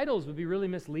 their titles would be really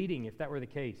misleading if that were the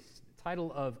case. The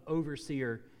title of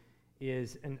overseer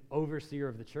is an overseer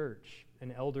of the church,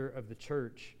 an elder of the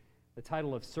church. The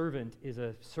title of servant is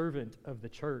a servant of the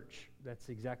church. That's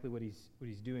exactly what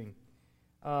he's doing.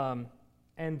 And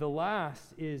the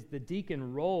last is the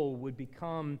deacon role would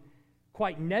become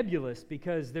quite nebulous,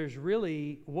 because there's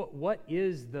really, what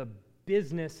is the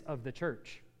business of the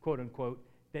church, quote unquote,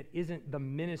 that isn't the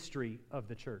ministry of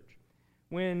the church?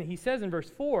 When he says in verse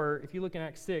 4, if you look in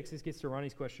Acts 6, this gets to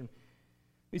Ronnie's question.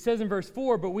 He says in verse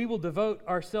 4, but we will devote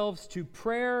ourselves to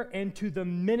prayer and to the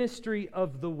ministry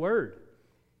of the word.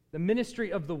 The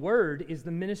ministry of the word is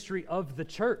the ministry of the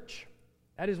church.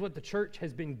 That is what the church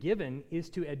has been given, is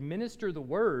to administer the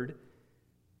word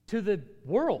to the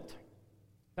world.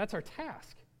 That's our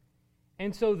task.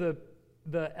 And so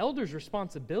the elder's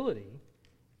responsibility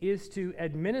is to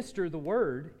administer the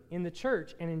word in the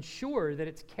church and ensure that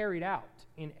it's carried out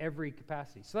in every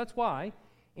capacity. So that's why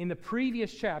in the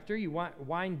previous chapter, you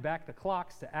wind back the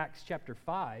clocks to Acts chapter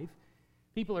 5,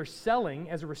 people are selling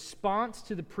as a response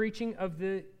to the preaching of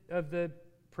the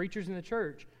preachers in the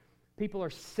church. People are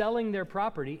selling their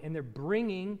property, and they're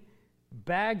bringing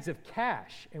bags of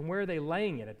cash. And where are they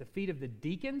laying it? At the feet of the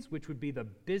deacons, which would be the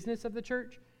business of the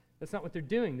church? That's not what they're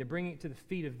doing. They're bringing it to the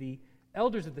feet of the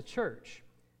elders of the church,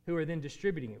 who are then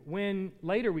distributing it. When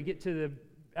later we get to the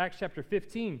Acts chapter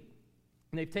 15,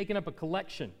 and they've taken up a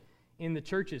collection in the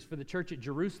churches for the church at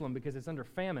Jerusalem because it's under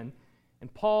famine,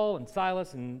 and Paul and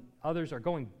Silas and others are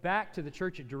going back to the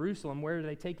church at Jerusalem. Where are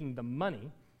they taking the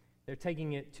money? They're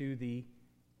taking it to the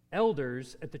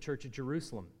elders at the church at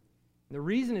Jerusalem. And the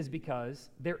reason is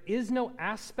because there is no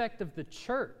aspect of the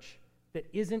church that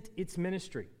isn't its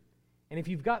ministry. And if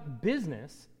you've got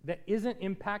business that isn't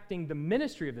impacting the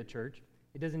ministry of the church,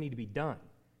 it doesn't need to be done.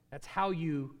 That's how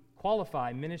you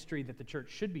qualify ministry that the church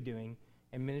should be doing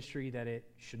and ministry that it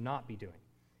should not be doing.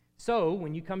 So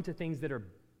when you come to things that are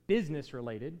business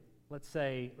related, let's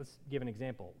give an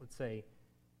example. Let's say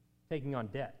taking on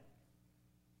debt.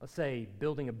 Let's say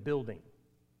building a building.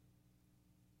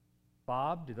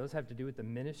 Bob, do those have to do with the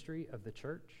ministry of the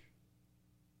church?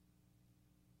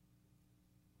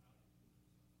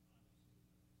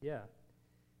 Yeah.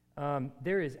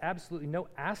 There is absolutely no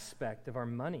aspect of our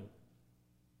money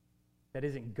that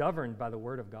isn't governed by the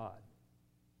Word of God,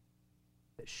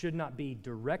 that should not be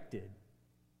directed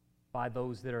by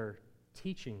those that are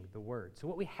teaching the Word. So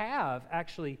what we have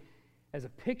actually as a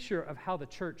picture of how the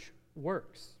church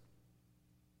works,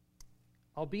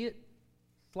 albeit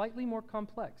slightly more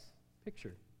complex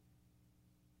picture.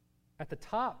 At the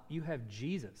top, you have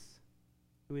Jesus,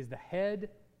 who is the head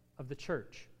of the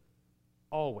church,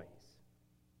 always.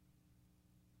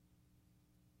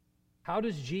 How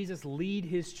does Jesus lead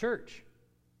his church?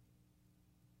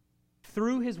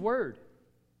 Through his word.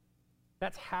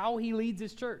 That's how he leads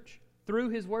his church, through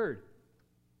his word.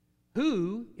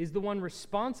 Who is the one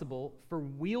responsible for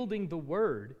wielding the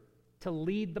word to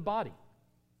lead the body?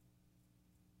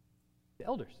 The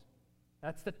elders.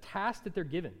 That's the task that they're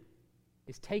given,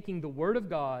 is taking the word of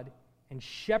God and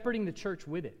shepherding the church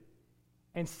with it,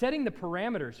 and setting the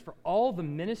parameters for all the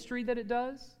ministry that it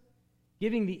does,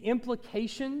 giving the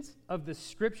implications of the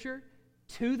scripture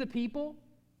to the people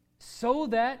so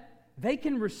that they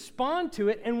can respond to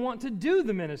it and want to do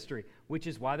the ministry, which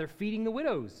is why they're feeding the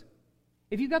widows.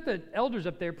 If you've got the elders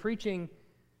up there preaching,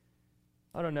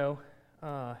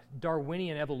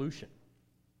 Darwinian evolution,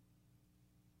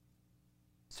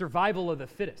 survival of the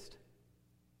fittest,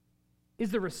 is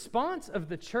the response of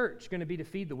the church going to be to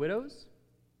feed the widows?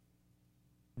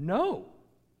 No.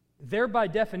 They're by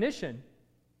definition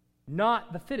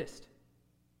not the fittest.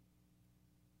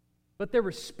 But they're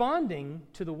responding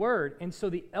to the word, and so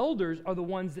the elders are the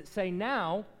ones that say,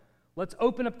 now, let's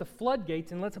open up the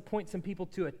floodgates and let's appoint some people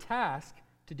to a task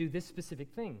to do this specific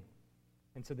thing.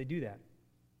 And so they do that.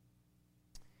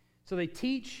 So they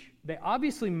teach, they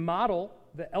obviously model,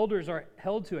 the elders are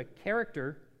held to a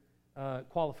character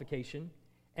qualification,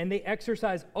 and they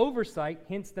exercise oversight,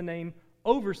 hence the name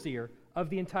overseer, of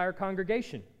the entire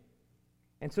congregation.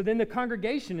 And so then the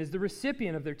congregation is the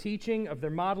recipient of their teaching, of their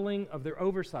modeling, of their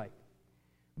oversight.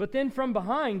 But then from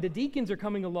behind, the deacons are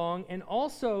coming along and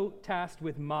also tasked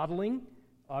with modeling.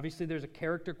 Obviously, there's a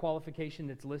character qualification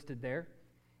that's listed there.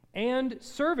 And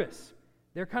service.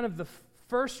 They're kind of the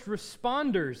first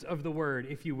responders of the word,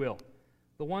 if you will.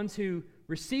 The ones who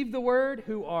receive the word,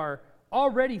 who are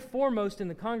already foremost in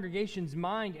the congregation's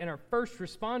mind and are first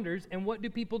responders. And what do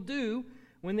people do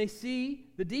when they see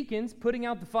the deacons putting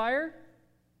out the fire?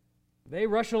 They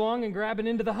rush along and grab an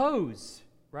end of the hose,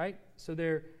 right? So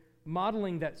they're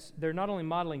modeling that. They're not only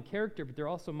modeling character, but they're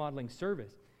also modeling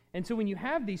service. And so when you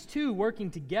have these two working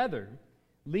together,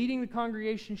 leading the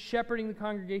congregation, shepherding the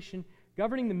congregation,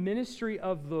 governing the ministry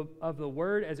of the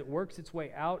word as it works its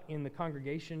way out in the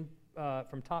congregation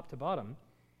from top to bottom,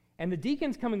 and the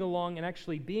deacons coming along and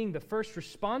actually being the first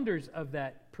responders of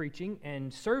that preaching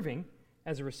and serving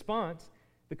as a response,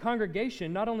 the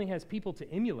congregation not only has people to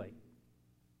emulate,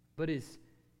 but is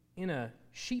in a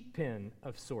sheep pen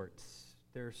of sorts.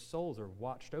 Their souls are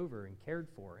watched over and cared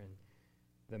for, and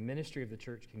the ministry of the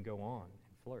church can go on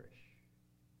and flourish.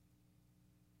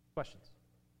 Questions?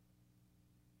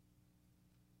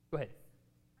 Go ahead.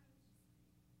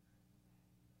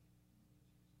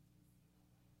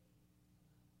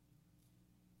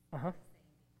 Uh-huh.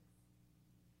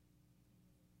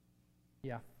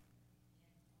 Yeah.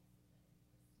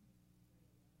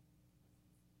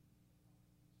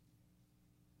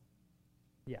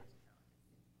 Yeah.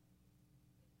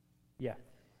 Yeah.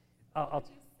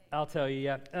 I'll tell you.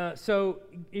 Yeah. So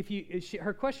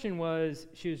her question was,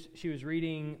 she was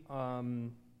reading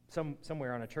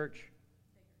somewhere on a church,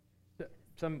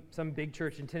 some big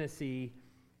church in Tennessee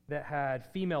that had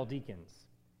female deacons,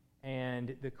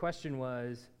 and the question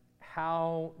was,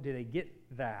 how do they get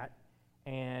that?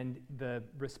 And the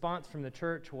response from the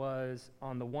church was,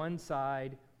 on the one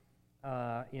side,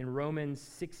 in Romans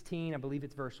 16, I believe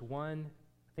it's verse 1,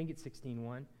 I think it's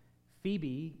 16:1,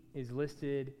 Phoebe is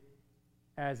listed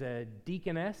as a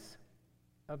deaconess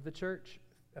of the church,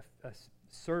 a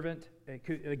servant.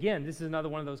 Again, this is another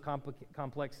one of those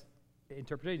complex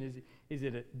interpretations. Is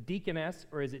it a deaconess,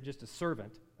 or is it just a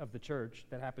servant of the church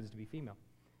that happens to be female?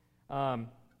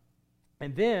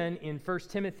 And then in 1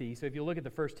 Timothy, so if you look at the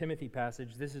 1 Timothy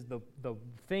passage, this is the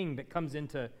thing that comes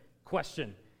into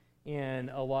question in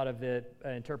a lot of the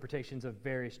interpretations of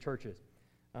various churches.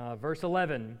 Verse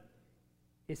 11,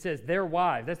 it says, their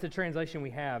wives. That's the translation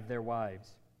we have, their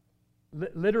wives.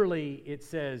 Literally, it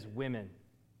says women.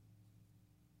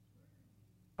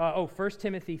 1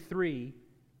 Timothy 3,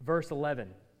 verse 11.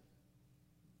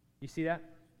 You see that?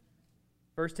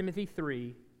 1 Timothy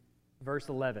 3, verse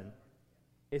 11.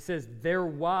 It says, their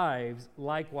wives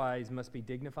likewise must be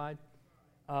dignified.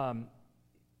 The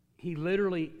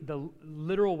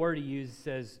literal word he used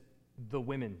says, the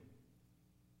women.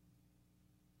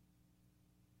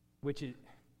 Which is,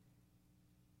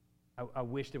 I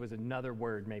wish there was another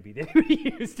word maybe that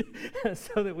we used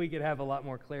so that we could have a lot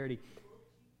more clarity.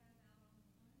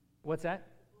 What's that?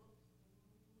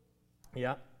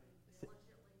 Yeah.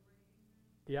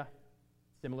 Yeah.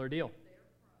 Similar deal.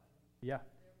 Yeah.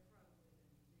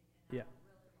 Yeah.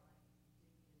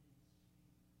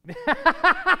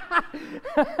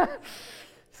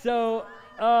 So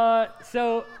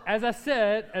as I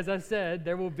said,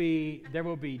 there will be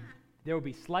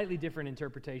slightly different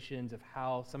interpretations of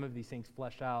how some of these things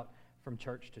flesh out from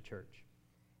church to church.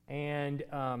 And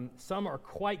some are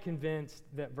quite convinced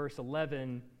that verse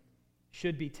 11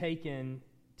 should be taken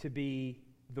to be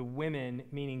the women,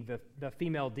 meaning the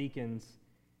female deacons,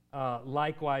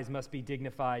 likewise must be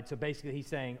dignified. So basically he's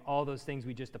saying all those things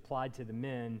we just applied to the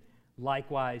men,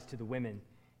 likewise to the women.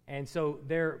 And so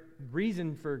their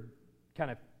reason for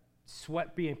kind of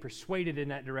being persuaded in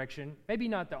that direction, maybe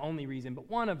not the only reason, but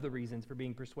one of the reasons for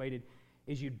being persuaded,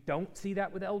 is you don't see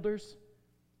that with elders.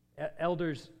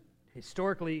 Elders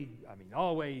historically,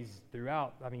 always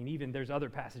throughout, even there's other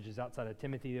passages outside of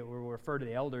Timothy that will refer to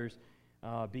the elders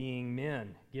being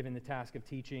men, given the task of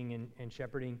teaching and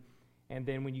shepherding. And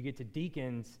then when you get to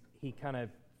deacons, he kind of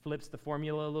flips the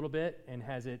formula a little bit and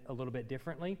has it a little bit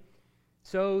differently.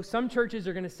 So some churches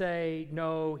are going to say,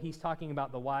 no, he's talking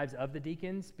about the wives of the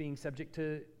deacons being subject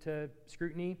to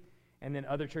scrutiny. And then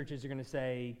other churches are going to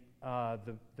say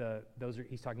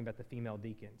he's talking about the female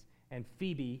deacons. And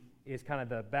Phoebe is kind of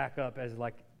the backup as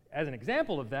an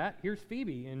example of that. Here's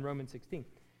Phoebe in Romans 16.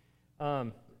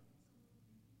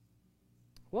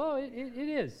 Well, it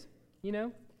is, you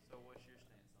know. So what's your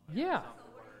stance on that? Yeah.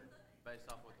 Based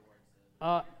off what the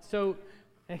word says. So,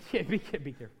 yeah, be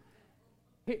careful.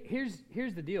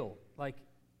 Here's the deal. Like,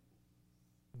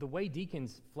 the way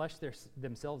deacons flesh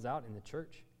themselves out in the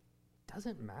church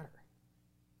doesn't matter.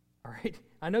 All right?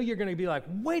 I know you're going to be like,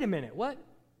 wait a minute, what?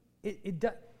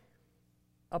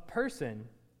 A person,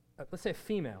 let's say a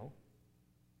female,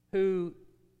 who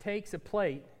takes a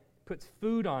plate, puts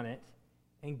food on it,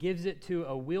 and gives it to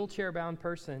a wheelchair-bound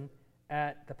person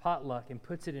at the potluck and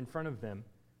puts it in front of them,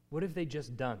 what have they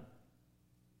just done?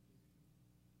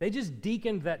 They just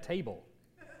deaconed that table.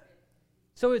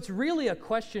 So it's really a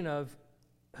question of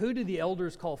who do the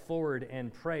elders call forward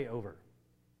and pray over?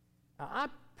 Now, I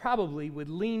probably would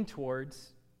lean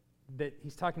towards that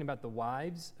he's talking about the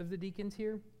wives of the deacons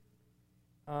here.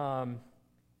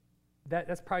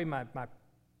 That's probably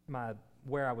my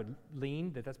where I would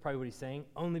lean, that's probably what he's saying,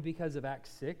 only because of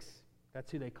Acts 6. That's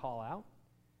who they call out.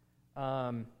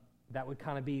 That would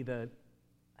kind of be the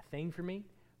thing for me.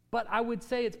 But I would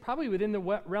say it's probably within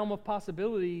the realm of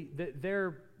possibility that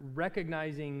they're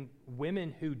recognizing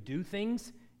women who do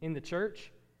things in the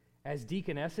church as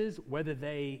deaconesses, whether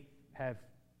they have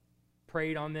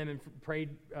prayed on them and prayed,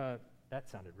 that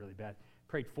sounded really bad,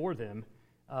 prayed for them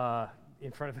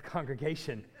in front of the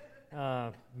congregation.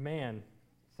 Man,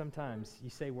 sometimes you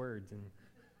say words and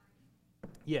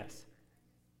yes.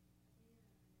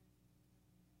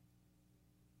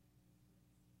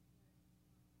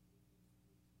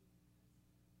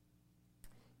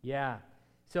 Yeah.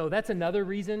 So that's another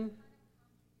reason.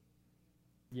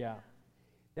 Yeah.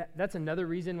 That's another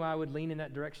reason why I would lean in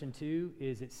that direction too,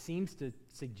 is it seems to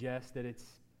suggest that it's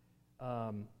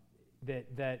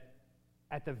that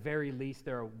at the very least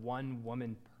they're a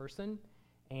one-woman person.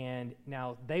 And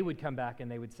now they would come back and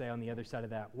they would say on the other side of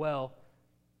that, well,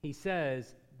 he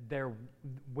says they're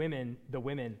women, the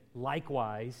women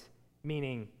likewise,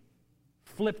 meaning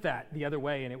flip that the other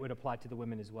way and it would apply to the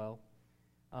women as well.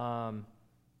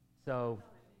 So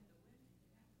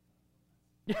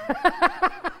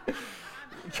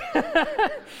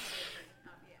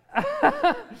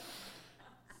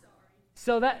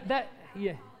so that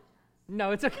yeah,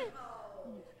 no, it's okay.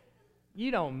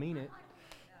 You don't mean it.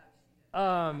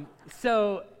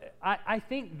 So I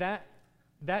think that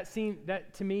seems,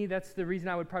 that to me, that's the reason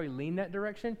I would probably lean that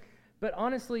direction. But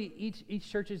honestly,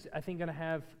 each church is, I think, going to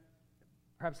have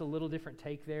perhaps a little different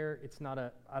take there. It's not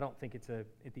I don't think it's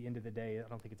at the end of the day, I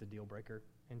don't think it's a deal breaker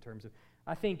in terms of,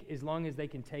 I think as long as they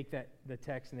can take the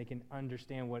text and they can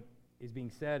understand what is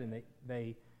being said and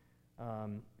they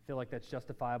feel like that's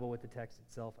justifiable with the text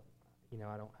itself,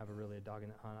 I don't have a dog in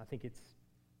that hunt. I think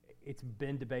it's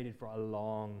been debated for a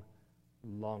long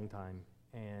time,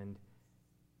 and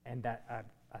that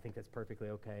I think that's perfectly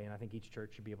okay, and I think each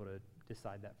church should be able to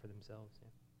decide that for themselves. Yeah.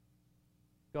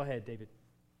 Go ahead, David.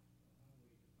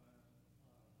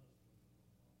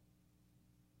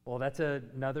 Well, that's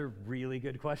another really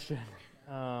good question.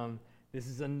 This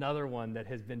is another one that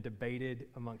has been debated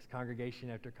amongst congregation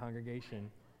after congregation.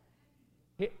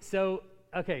 So,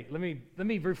 okay, let me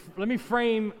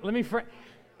frame.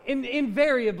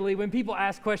 Invariably, when people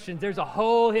ask questions, there's a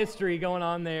whole history going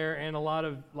on there and a lot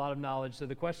of knowledge. So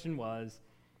the question was,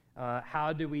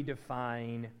 how do we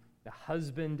define the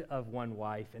husband of one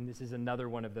wife? And this is another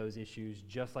one of those issues,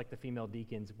 just like the female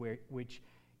deacons, which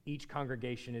each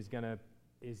congregation is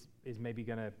maybe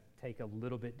gonna take a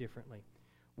little bit differently.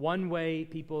 One way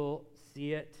people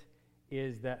see it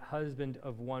is that husband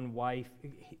of one wife.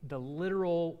 The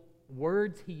literal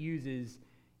words he uses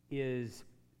is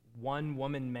one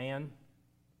woman man,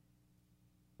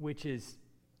 which is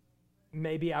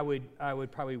maybe I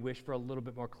would probably wish for a little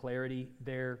bit more clarity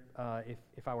there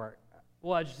if I were,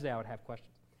 well, I'd just say I would have questions.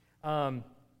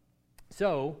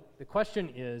 So the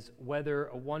question is whether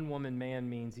a one woman man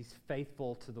means he's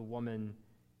faithful to the woman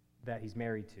that he's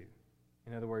married to.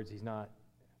 In other words, he's not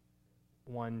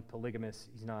one polygamous,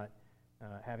 he's not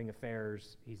having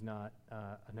affairs, he's not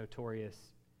a notorious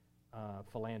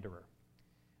philanderer.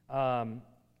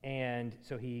 And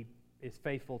so he is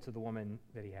faithful to the woman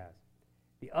that he has.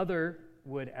 The other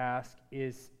would ask,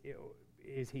 is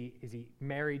he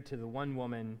married to the one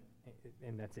woman,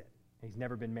 and that's it. He's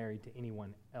never been married to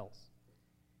anyone else.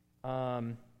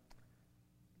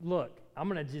 Look, I'm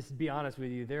going to just be honest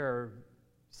with you. There are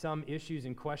some issues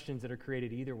and questions that are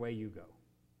created either way you go.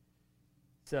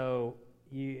 So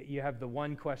you have the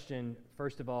one question,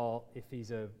 first of all, if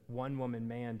he's a one-woman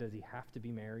man, does he have to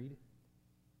be married?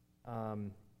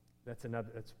 That's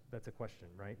a question,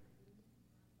 right?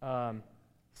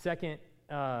 Second,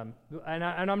 and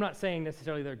I'm not saying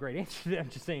necessarily they're a great answer. I'm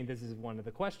just saying this is one of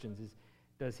the questions: is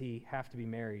does he have to be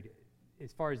married?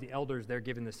 as far as the elders, they're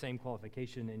given the same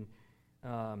qualification,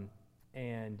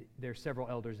 and there's several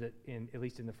elders that, at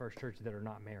least in the first church, that are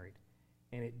not married.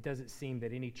 And it doesn't seem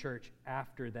that any church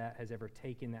after that has ever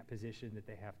taken that position that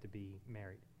they have to be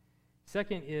married.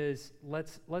 Second is,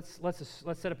 let's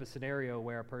set up a scenario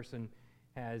where a person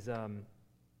has,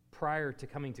 prior to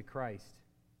coming to Christ,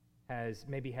 has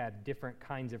maybe had different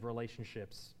kinds of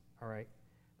relationships, all right?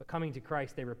 But coming to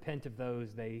Christ, they repent of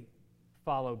those, they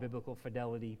follow biblical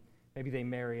fidelity, maybe they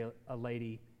marry a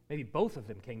lady, maybe both of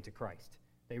them came to Christ.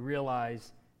 They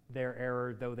realize their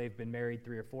error, though they've been married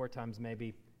 3 or 4 times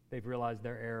maybe, they've realized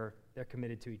their error, they're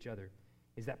committed to each other.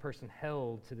 Is that person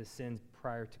held to the sins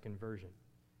prior to conversion?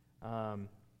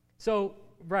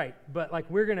 Right, but like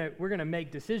we're gonna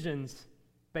make decisions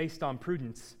based on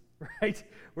prudence, right?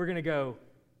 We're gonna go,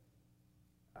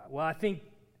 well, I think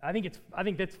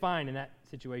that's fine in that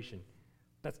situation.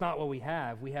 That's not what we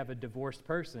have. We have a divorced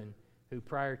person who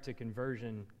prior to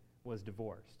conversion was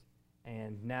divorced,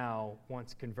 and now,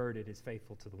 once converted, is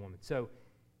faithful to the woman. So,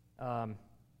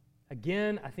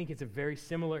 again, I think it's a very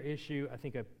similar issue. I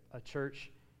think a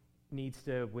church needs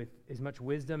to, with as much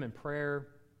wisdom and prayer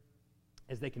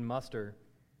as they can muster,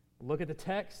 look at the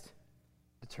text,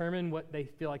 determine what they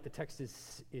feel like the text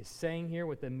is saying here,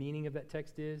 what the meaning of that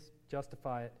text is,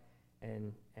 justify it,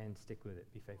 and stick with it,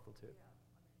 be faithful to it.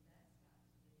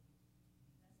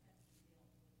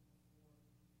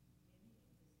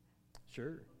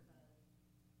 Sure.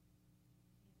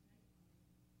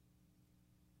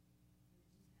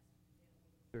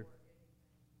 Sure.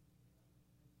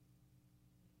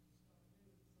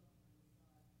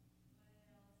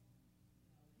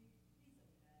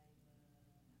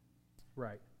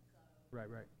 Right.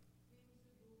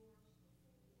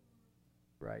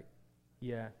 Right.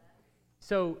 Yeah.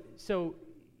 So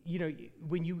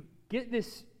when you get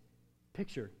this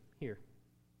picture here,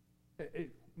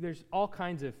 there's all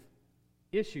kinds of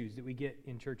issues that we get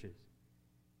in churches.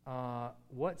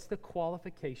 What's the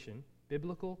qualification,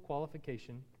 biblical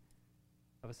qualification,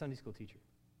 of a Sunday school teacher?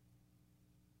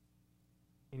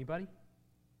 Anybody?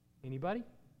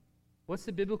 What's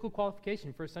the biblical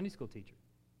qualification for a Sunday school teacher?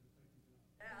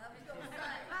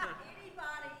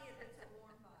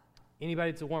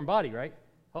 Anybody that's a warm body, right?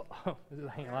 Oh, this is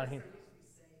a lot of hands.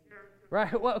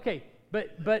 Right. Well, okay,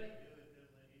 but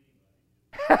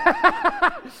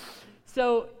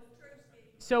so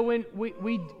when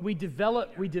we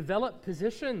develop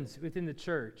positions within the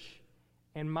church,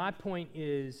 and my point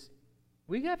is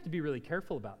we have to be really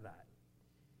careful about that.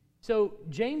 So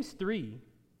James 3.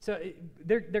 So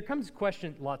there comes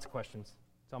lots of questions.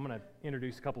 So I'm going to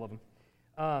introduce a couple of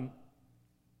them.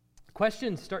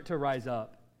 Questions start to rise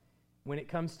up when it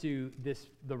comes to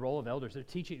the role of elders. They're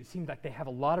teaching. It seems like they have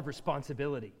a lot of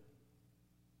responsibility.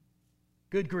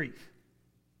 Good grief.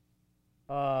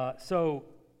 So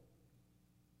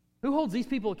who holds these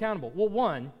people accountable? Well,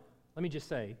 one, let me just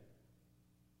say,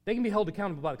 they can be held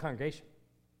accountable by the congregation.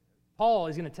 Paul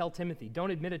is going to tell Timothy,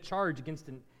 don't admit a charge against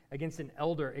an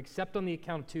elder except on the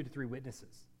account of 2 to 3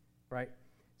 witnesses, right?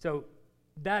 So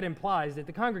that implies that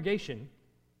the congregation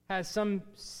has some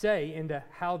say into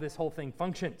how this whole thing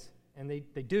functions, and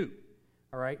they do,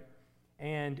 all right?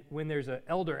 And when there's an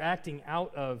elder acting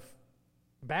out of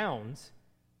bounds,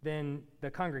 then the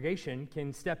congregation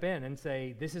can step in and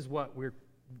say, this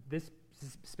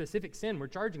specific sin we're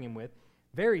charging him with,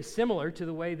 very similar to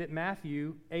the way that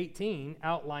Matthew 18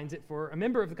 outlines it for a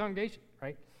member of the congregation,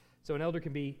 right? So an elder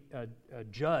can be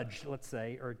judged, let's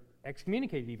say, or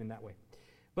excommunicated even that way.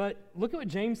 But look at what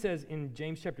James says in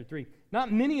James chapter 3.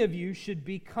 Not many of you should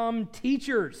become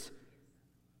teachers,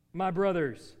 my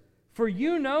brothers, for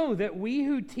you know that we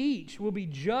who teach will be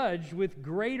judged with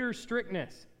greater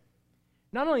strictness.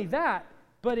 Not only that,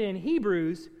 but in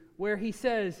Hebrews, where he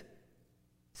says,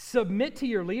 submit to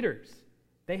your leaders.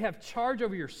 They have charge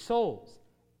over your souls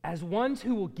as ones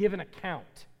who will give an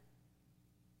account.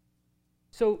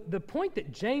 So the point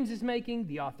that James is making,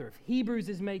 the author of Hebrews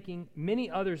is making, many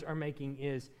others are making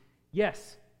is,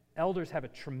 yes, elders have a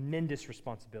tremendous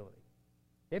responsibility.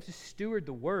 They have to steward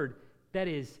the word that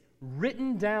is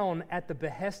written down at the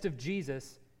behest of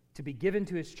Jesus to be given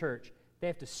to his church. They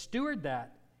have to steward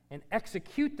that and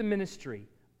execute the ministry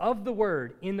of the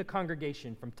word in the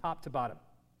congregation from top to bottom.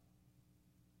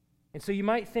 And so you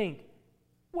might think,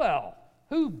 well,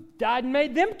 who died and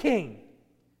made them king?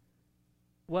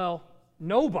 Well,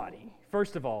 nobody,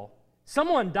 first of all.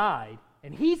 Someone died,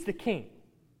 and he's the king,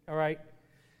 all right?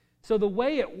 So the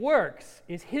way it works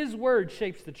is his word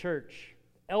shapes the church.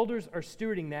 Elders are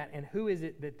stewarding that, and who is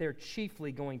it that they're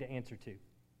chiefly going to answer to?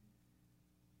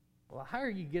 Well, the higher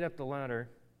you get up the ladder,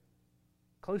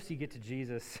 closer you get to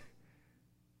Jesus,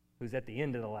 who's at the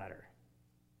end of the ladder.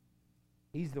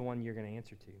 He's the one you're going to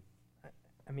answer to.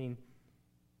 I mean,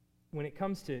 when it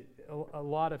comes to a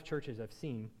lot of churches I've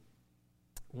seen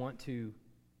want to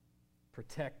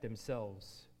protect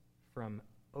themselves from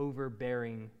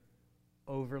overbearing,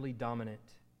 overly dominant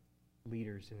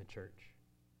leaders in the church.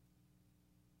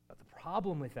 But the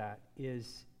problem with that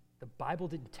is the Bible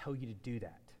didn't tell you to do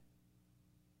that.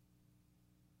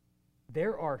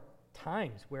 There are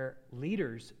times where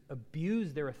leaders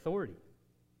abuse their authority.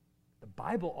 The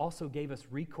Bible also gave us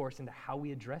recourse into how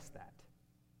we address that.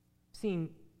 I've seen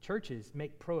churches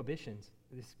make prohibitions.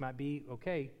 This might be,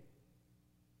 okay,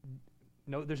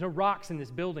 no, there's no rocks in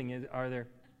this building, are there?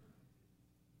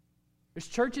 There's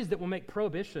churches that will make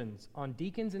prohibitions on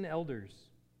deacons and elders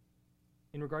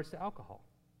in regards to alcohol.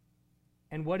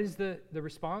 And what is the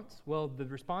response? Well, the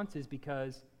response is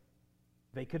because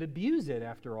they could abuse it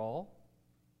after all.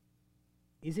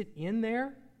 Is it in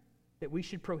there that we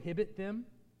should prohibit them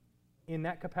in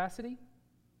that capacity?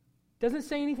 Doesn't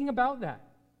say anything about that.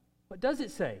 What does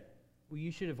it say? Well,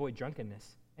 you should avoid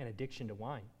drunkenness and addiction to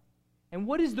wine. And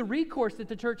what is the recourse that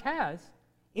the church has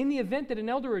in the event that an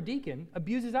elder or deacon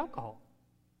abuses alcohol?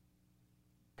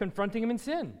 Confronting him in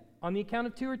sin on the account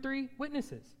of 2 or 3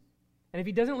 witnesses. And if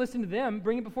he doesn't listen to them,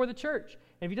 bring it before the church.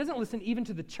 And if he doesn't listen even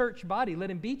to the church body, let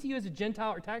him be to you as a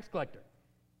Gentile or tax collector.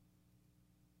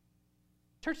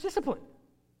 Church discipline.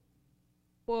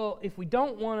 Well, if we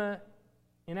don't want to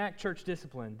enact church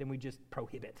discipline, then we just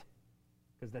prohibit,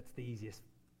 because that's the easiest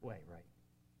way, right?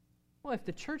 Well, if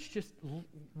the church just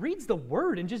reads the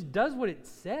word and just does what it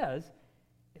says,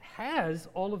 it has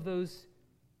all of those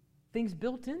things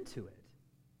built into it.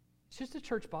 It's just a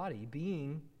church body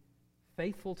being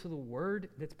faithful to the word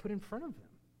that's put in front of them.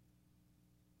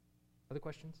 Other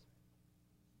questions?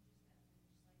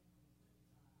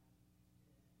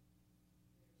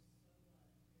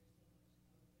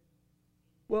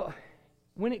 Well,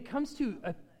 when it comes to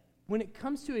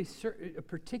a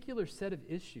particular set of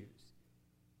issues,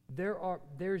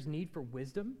 there's need for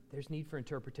wisdom, there's need for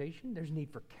interpretation, there's need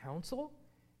for counsel,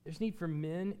 there's need for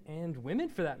men and women,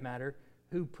 for that matter,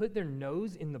 who put their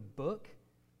nose in the book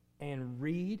and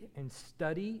read and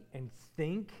study and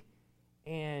think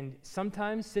and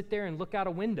sometimes sit there and look out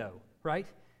a window, right?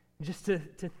 Just to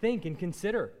think and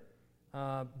consider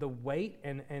the weight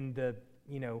and the,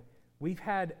 we've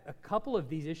had a couple of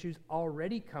these issues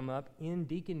already come up in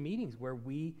deacon meetings where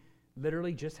we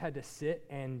literally just had to sit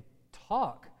and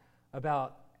talk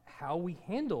about how we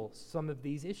handle some of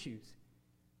these issues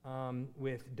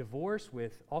with divorce,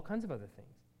 with all kinds of other things.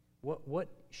 What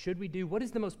should we do? What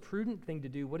is the most prudent thing to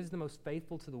do? What is the most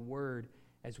faithful to the word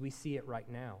as we see it right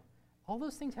now? All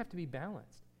those things have to be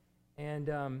balanced.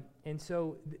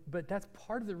 But that's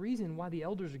part of the reason why the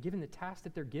elders are given the task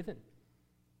that they're given,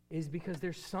 is because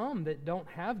there's some that don't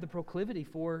have the proclivity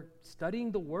for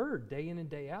studying the word day in and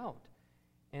day out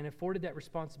and afforded that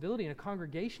responsibility. And a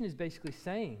congregation is basically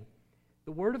saying,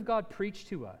 the word of God preached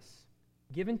to us,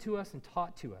 given to us and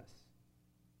taught to us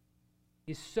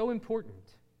is so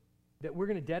important that we're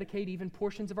going to dedicate even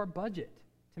portions of our budget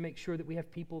to make sure that we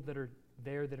have people that are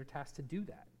there that are tasked to do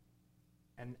that.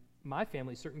 And my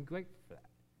family is certainly grateful for that.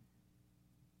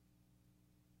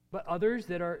 But others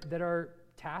that are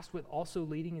tasked with also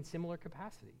leading in similar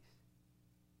capacities,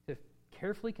 to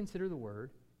carefully consider the word,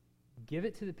 give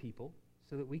it to the people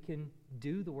so that we can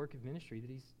do the work of ministry that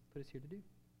he's put us here to do.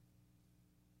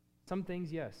 Some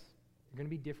things, yes, are going to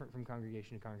be different from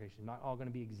congregation to congregation. Not all going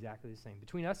to be exactly the same.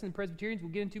 Between us and the Presbyterians,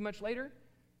 we'll get into much later,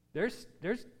 there's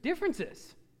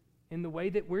differences in the way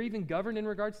that we're even governed in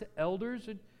regards to elders,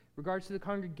 in regards to the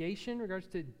congregation, in regards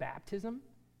to baptism.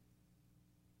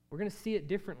 We're going to see it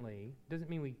differently. Doesn't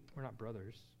mean we're not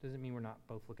brothers. Doesn't mean we're not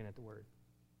both looking at the word.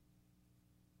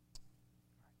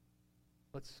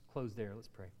 Let's close there. Let's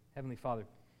pray. Heavenly Father,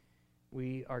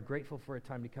 we are grateful for a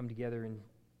time to come together and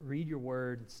read your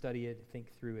word, study it,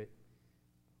 think through it.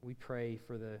 We pray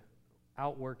for the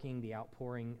outworking, the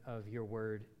outpouring of your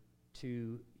word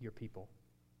to your people.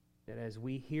 That as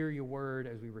we hear your word,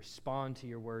 as we respond to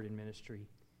your word in ministry,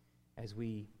 as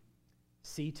we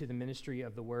see to the ministry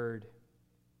of the word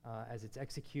as it's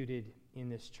executed in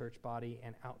this church body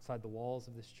and outside the walls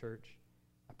of this church,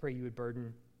 I pray you would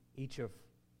burden each of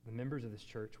the members of this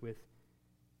church with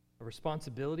a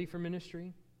responsibility for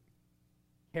ministry,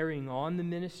 carrying on the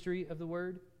ministry of the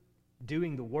word,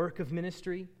 doing the work of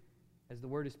ministry as the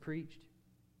word is preached.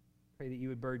 Pray that you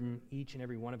would burden each and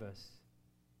every one of us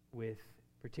with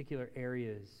particular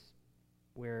areas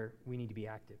where we need to be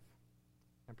active.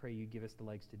 I pray you give us the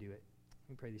legs to do it.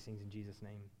 We pray these things in Jesus'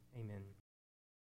 name. Amen.